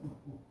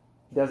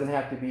 It doesn't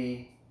have to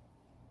be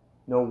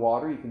no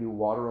water. You can do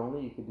water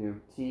only. You can do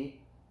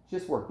tea.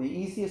 Just work. The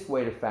easiest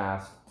way to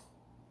fast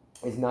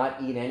is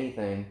not eat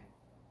anything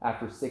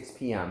after 6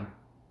 p.m.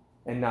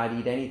 and not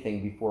eat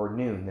anything before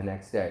noon the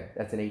next day.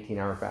 That's an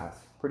 18-hour fast.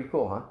 Pretty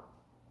cool, huh?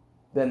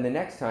 Then the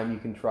next time you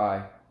can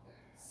try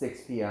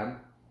 6 p.m.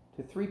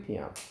 to 3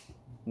 p.m.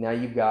 Now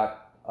you've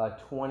got a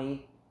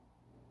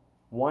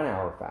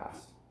 21-hour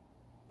fast.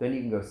 Then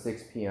you can go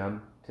 6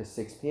 p.m. to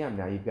 6 p.m.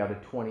 Now you've got a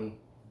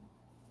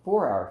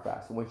 24-hour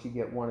fast. And once you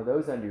get one of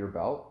those under your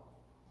belt,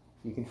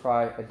 you can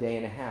try a day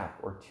and a half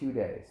or 2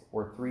 days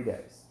or 3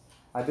 days.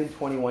 I've been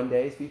 21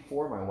 days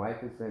before. My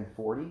wife has been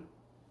 40.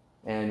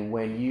 And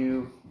when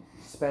you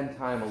spend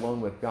time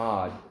alone with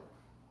God,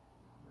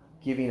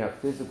 giving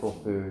up physical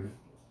food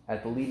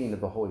at the leading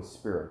of the Holy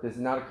Spirit, this is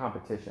not a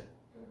competition.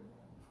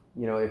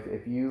 You know,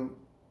 if you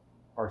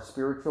are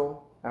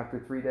spiritual after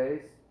 3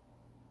 days,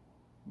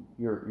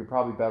 you're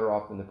probably better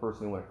off than the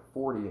person who went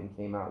 40 and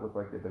came out looked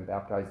like they've been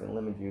baptized in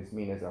lemon juice,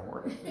 mean as a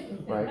hornet,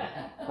 right?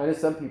 I know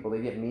some people, they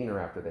get meaner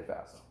after they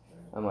fast.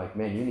 I'm like,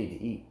 man, you need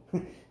to eat.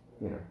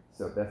 You know,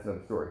 so that's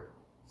another story.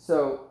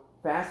 So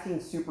fasting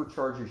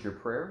supercharges your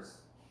prayers.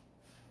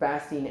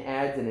 Fasting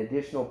adds an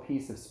additional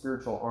piece of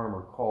spiritual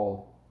armor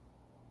called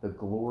the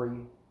glory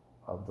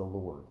of the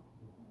Lord,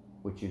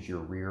 which is your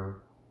rear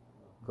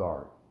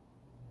guard.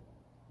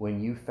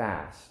 When you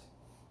fast,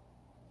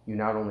 you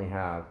not only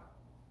have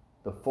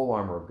the full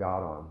armor of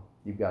God on,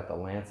 you've got the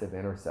lance of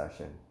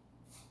intercession,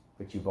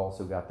 but you've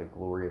also got the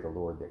glory of the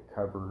Lord that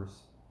covers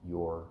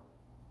your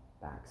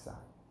backside.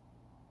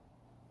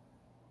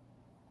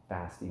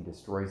 Fasting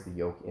destroys the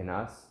yoke in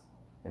us,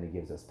 and it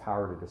gives us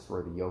power to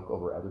destroy the yoke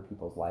over other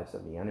people's lives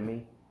of the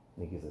enemy,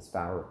 and it gives us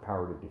power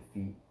to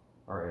defeat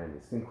our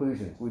enemies.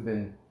 Conclusions.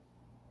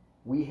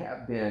 We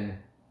have been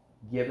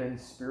given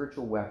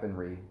spiritual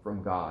weaponry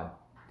from God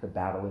to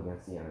battle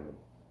against the enemy.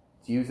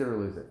 It's use it or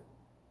lose it.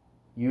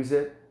 Use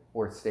it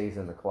or it stays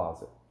in the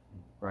closet,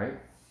 right?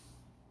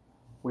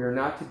 We are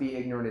not to be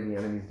ignorant of the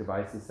enemy's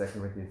devices, 2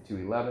 Corinthians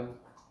 2:11.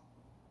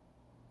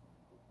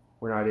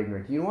 We're not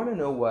ignorant. Do you want to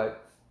know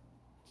what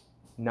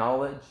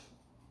knowledge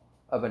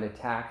of an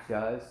attack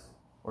does,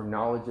 or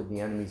knowledge of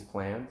the enemy's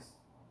plans?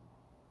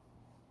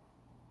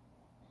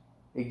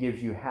 It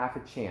gives you half a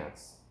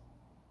chance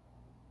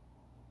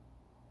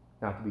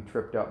not to be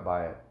tripped up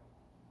by it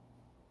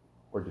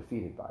or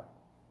defeated by it.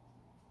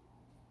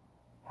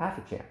 Half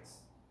a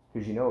chance,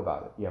 because you know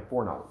about it. You have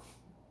foreknowledge.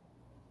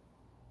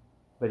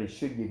 But it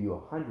should give you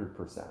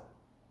 100%.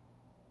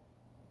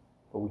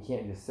 But we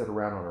can't just sit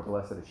around on our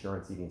blessed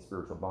assurance eating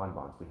spiritual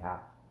bonbons. We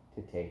have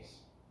to take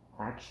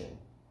action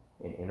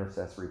in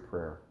intercessory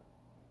prayer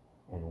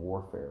and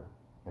warfare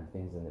and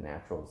things in the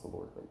natural as the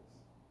Lord leads.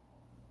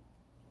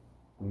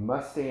 We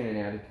must stay in an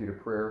attitude of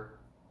prayer.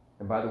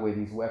 And by the way,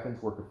 these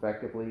weapons work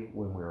effectively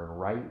when we're in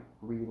right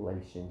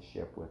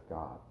relationship with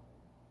God.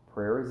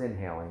 Prayer is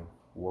inhaling,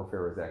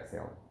 warfare is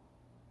exhaling.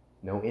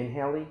 No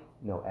inhaling,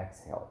 no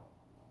exhaling.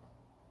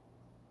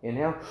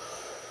 Inhale,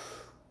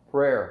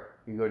 prayer.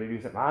 You go to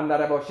do something,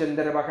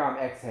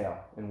 exhale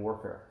in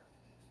warfare.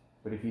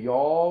 But if you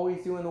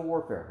always doing the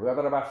warfare,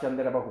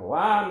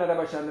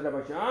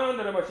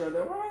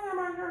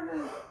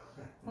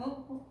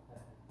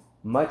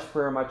 much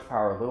prayer, much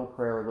power, little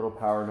prayer, little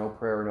power, no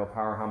prayer, no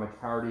power. How much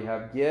power do you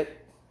have?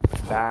 Get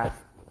back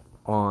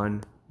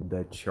on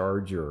the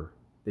charger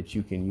that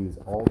you can use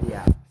all the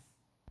apps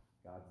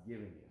God's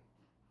giving you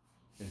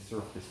and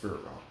surf the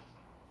spirit realm.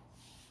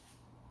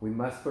 We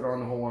must put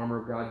on the whole armor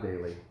of God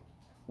daily.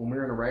 When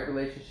we're in a right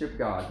relationship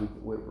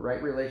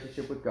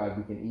with God,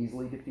 we can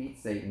easily defeat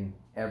Satan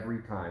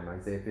every time.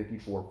 Isaiah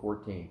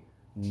 54:14.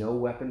 No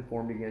weapon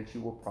formed against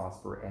you will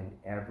prosper, and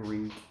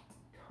every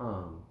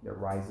tongue that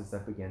rises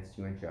up against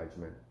you in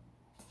judgment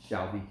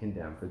shall be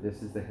condemned. For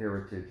this is the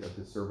heritage of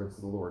the servants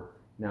of the Lord.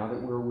 Now that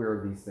we're aware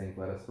of these things,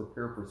 let us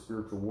prepare for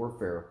spiritual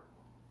warfare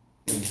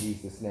in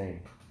Jesus'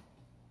 name.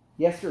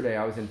 Yesterday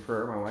I was in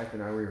prayer. My wife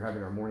and I, we were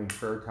having our morning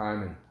prayer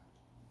time, and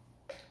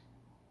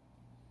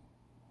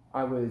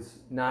I was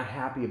not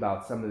happy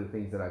about some of the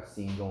things that I've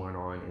seen going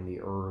on in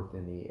the earth,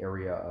 in the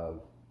area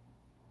of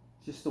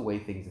just the way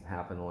things have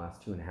happened the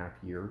last 2.5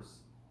 years.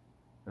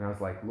 And I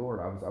was like, Lord,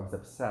 I was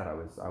upset. I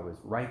was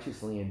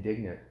righteously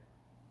indignant.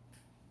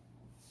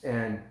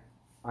 And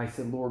I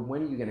said, Lord,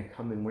 when are you going to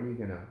come in? When are you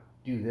going to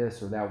do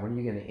this or that? When are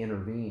you going to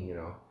intervene? You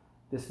know,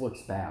 this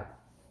looks bad.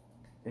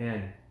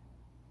 And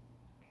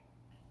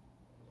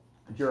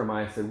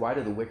Jeremiah said, why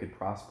do the wicked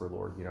prosper,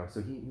 Lord? You know,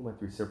 so he went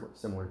through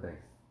similar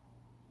things.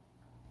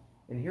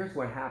 And here's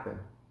what happened.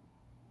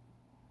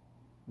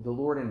 The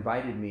Lord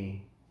invited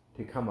me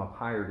to come up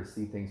higher to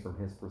see things from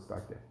his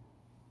perspective.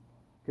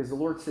 Because the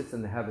Lord sits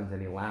in the heavens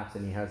and he laughs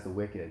and he has the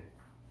wicked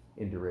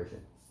in derision.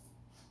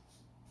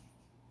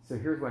 So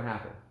here's what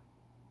happened.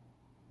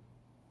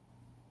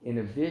 In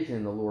a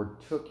vision, the Lord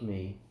took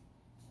me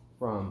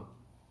from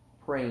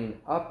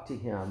praying up to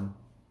him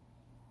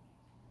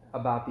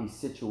about these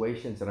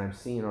situations that I'm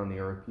seeing on the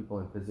earth, people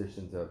in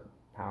positions of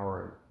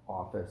power and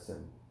office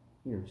and,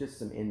 you know, just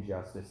some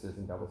injustices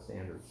and double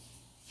standards.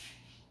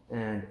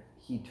 And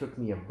he took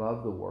me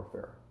above the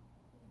warfare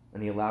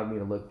and he allowed me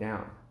to look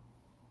down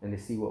and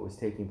to see what was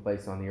taking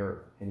place on the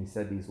earth. And he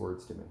said these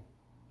words to me.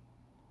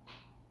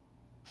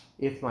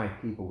 If my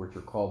people, which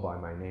are called by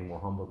my name, will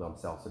humble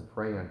themselves and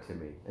pray unto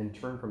me and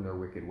turn from their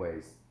wicked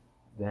ways,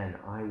 then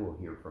I will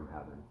hear from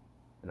heaven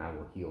and I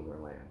will heal their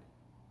land.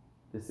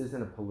 This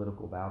isn't a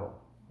political battle.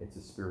 It's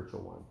a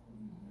spiritual one.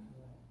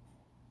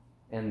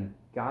 And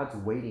God's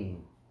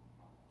waiting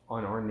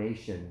on our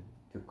nation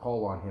to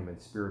call on him in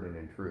spirit and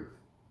in truth.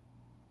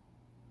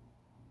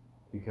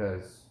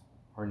 Because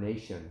our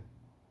nation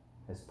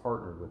has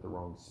partnered with the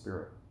wrong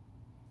spirit.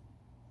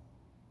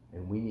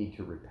 And we need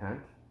to repent,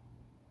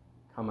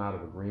 come out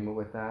of agreement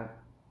with that,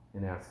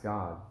 and ask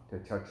God to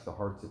touch the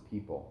hearts of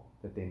people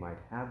that they might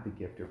have the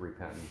gift of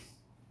repentance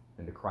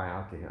and to cry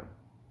out to him.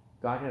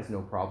 God has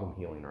no problem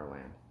healing our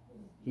land.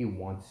 He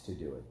wants to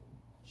do it.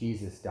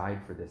 Jesus died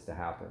for this to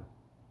happen.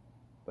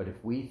 But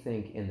if we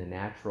think in the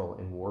natural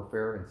in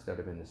warfare instead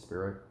of in the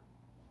spirit,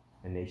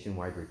 and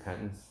nationwide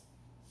repentance,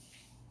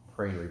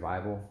 praying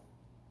revival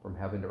from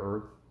heaven to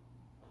earth,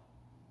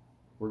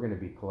 we're going to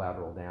be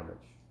collateral damage.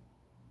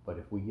 But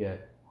if we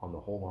get on the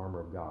whole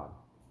armor of God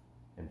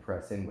and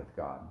press in with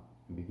God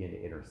and begin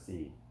to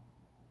intercede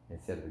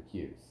instead of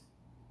accuse,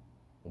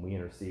 when we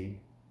intercede,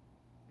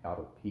 God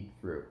will peek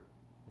through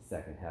the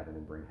second heaven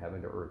and bring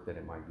heaven to earth that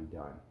it might be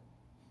done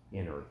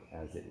in earth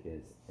as it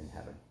is in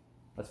heaven.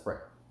 Let's pray.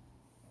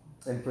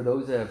 And for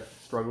those that have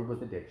struggled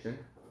with addiction,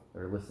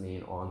 that are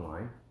listening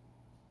online,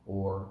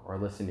 or are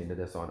listening to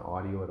this on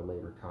audio at a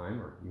later time,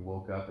 or you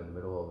woke up in the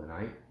middle of the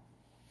night,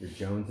 you're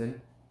jonesing,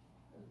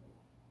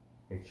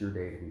 it's your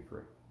day to be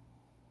free.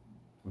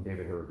 I'm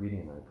David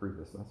Herabedian, and I approve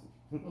this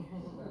message.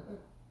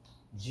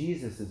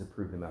 Jesus has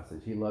approved the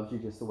message. He loves you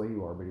just the way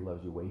you are, but he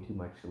loves you way too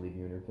much to leave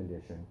you in your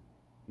condition.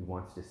 He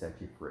wants to set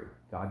you free.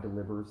 God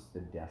delivers the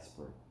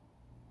desperate.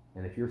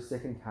 And if you're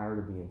sick and tired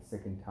of being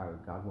sick and tired,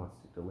 God wants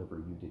to deliver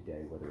you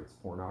today, whether it's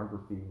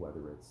pornography,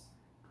 whether it's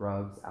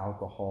drugs,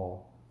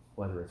 alcohol,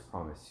 whether it's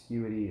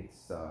promiscuity,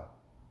 it's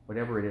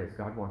whatever it is,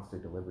 God wants to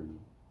deliver you.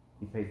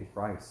 He paid the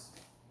price.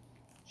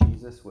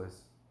 Jesus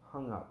was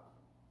hung up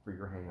for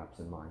your hang-ups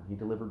and mine. He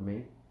delivered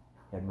me,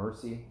 had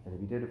mercy, and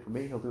if he did it for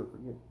me, he'll do it for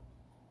you.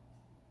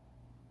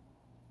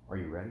 Are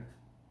you ready?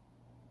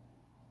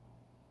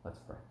 Let's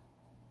pray.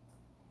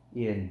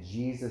 In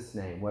Jesus'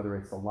 name, whether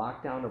it's the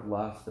lockdown of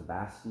lust, the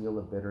Bastille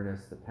of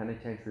bitterness, the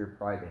penitentiary of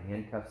pride, the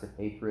handcuffs of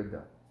hatred,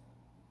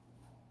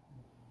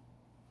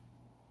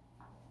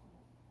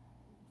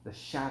 the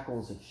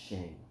shackles of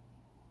shame.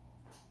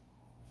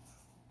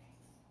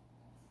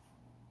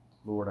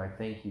 Lord, I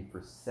thank you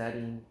for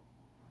setting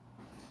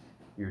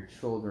your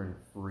children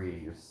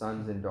free, your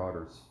sons and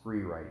daughters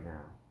free right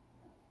now.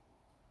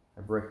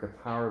 I break the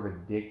power of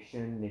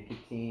addiction,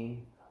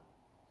 nicotine,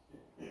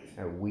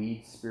 that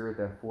weed spirit,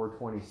 that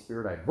 420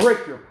 spirit. I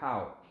break your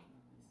power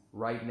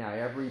right now.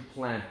 Every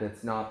plant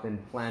that's not been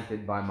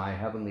planted by my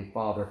heavenly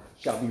Father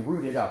shall be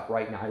rooted up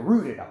right now. I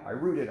root it up. I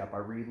root it up. I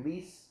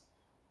release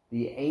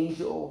the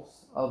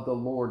angels of the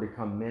Lord to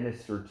come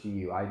minister to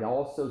you. I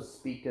also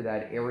speak to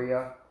that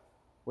area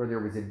where there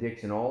was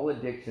addiction. All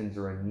addictions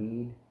are a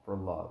need for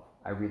love.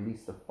 I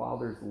release the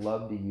Father's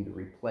love to you to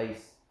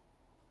replace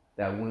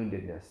that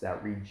woundedness,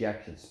 that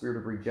rejection. Spirit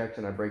of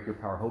rejection, I break your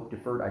power. Hope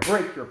deferred, I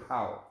break your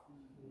power.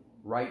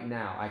 Right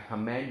now, I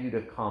command you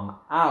to come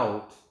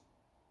out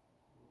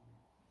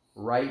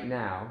right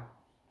now.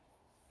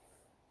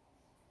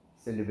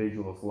 This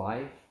individual's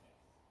life.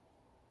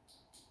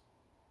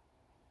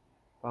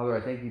 Father,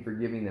 I thank you for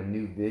giving them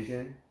new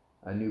vision,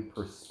 a new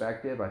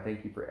perspective. I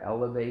thank you for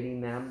elevating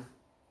them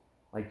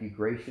like you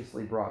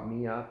graciously brought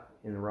me up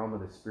in the realm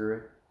of the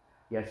Spirit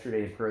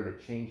yesterday in prayer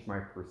that changed my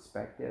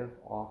perspective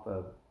off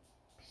of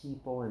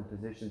people and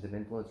positions of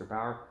influence or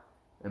power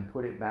and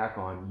put it back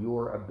on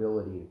your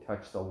ability to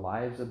touch the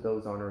lives of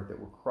those on earth that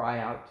will cry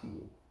out to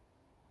you,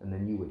 and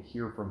then you would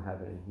hear from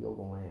heaven and heal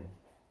the land.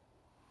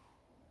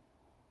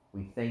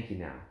 We thank you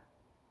now.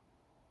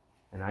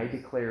 And I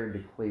declare and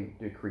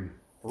decree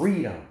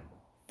freedom,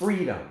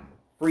 freedom,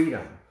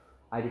 freedom.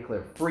 I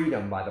declare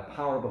freedom by the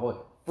power of the Holy,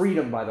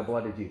 freedom by the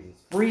blood of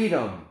Jesus,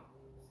 freedom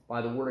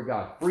by the word of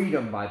God,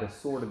 freedom by the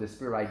sword of the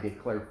Spirit. I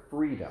declare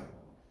freedom.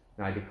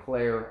 And I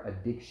declare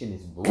addiction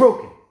is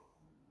broken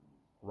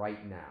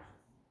right now.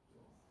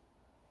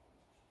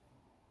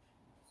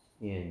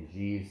 In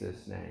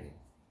Jesus' name.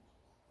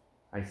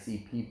 I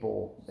see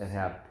people that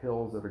have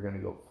pills that are going to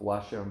go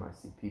flush them. I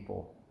see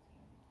people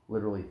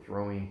literally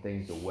throwing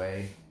things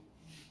away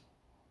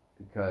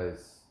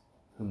because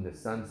whom the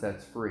Son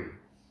sets free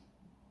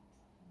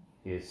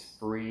is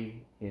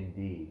free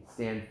indeed.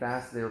 Stand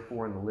fast,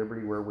 therefore, in the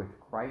liberty wherewith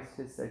Christ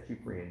has set you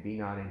free, and be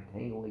not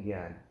entangled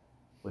again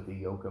with the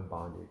yoke of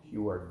bondage.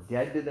 You are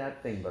dead to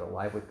that thing, but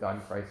alive with God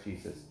in Christ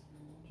Jesus.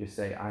 Just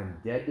say, I'm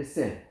dead to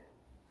sin,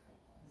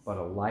 but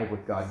alive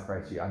with God in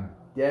Christ Jesus. I'm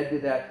dead to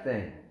that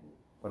thing,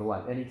 but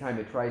alive. Anytime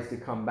it tries to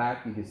come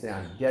back, you just say,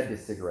 I'm dead to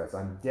cigarettes.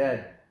 I'm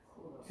dead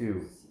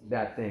to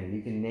that thing.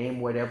 You can name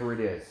whatever it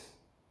is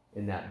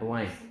in that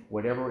blank,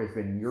 whatever has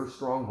been your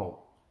stronghold.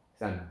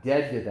 Say, I'm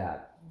dead to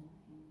that,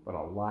 but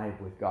alive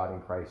with God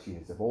in Christ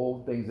Jesus. If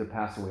old things have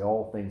passed away,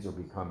 all things will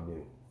become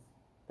new.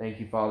 Thank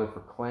you, Father,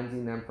 for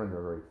cleansing them from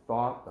their very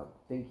thought, the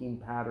thinking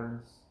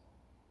patterns.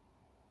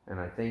 And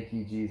I thank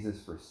you,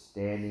 Jesus, for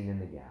standing in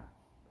the gap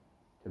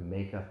to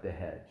make up the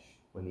hedge.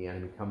 When the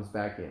enemy comes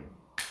back in,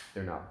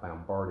 they're not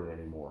bombarded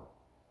anymore.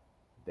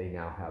 They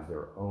now have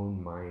their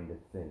own mind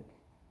to think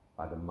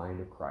by the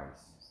mind of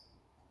Christ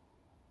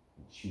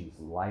and choose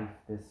life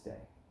this day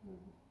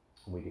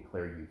And we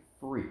declare you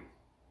free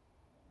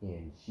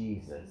in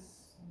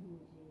Jesus'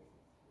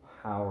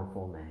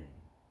 powerful name.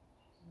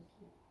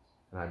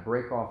 And I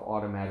break off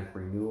automatic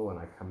renewal and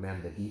I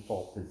command the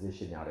default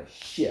position now to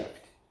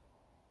shift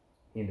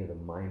into the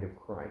mind of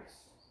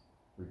Christ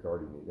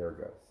regarding you. There it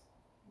goes.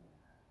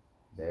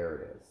 There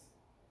it is.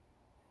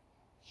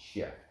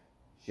 Shift.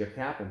 Shift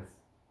happens.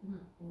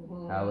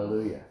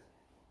 Hallelujah.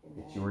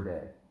 It's your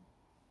day.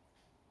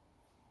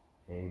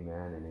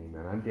 Amen and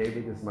amen. I'm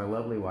David. This is my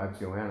lovely wife,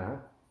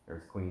 Joanna.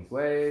 There's Queen's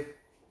Wave.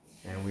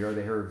 And we are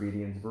the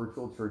Herodians,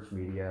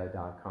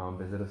 virtualchurchmedia.com.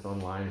 Visit us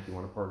online if you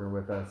want to partner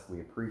with us.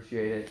 We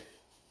appreciate it.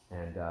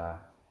 And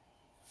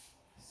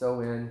sow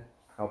in,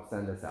 help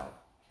send us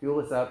out. Fuel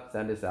us up,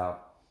 send us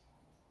out.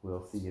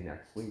 We'll see you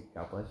next week.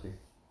 God bless you.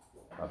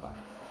 Bye-bye.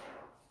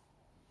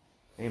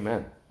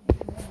 Amen.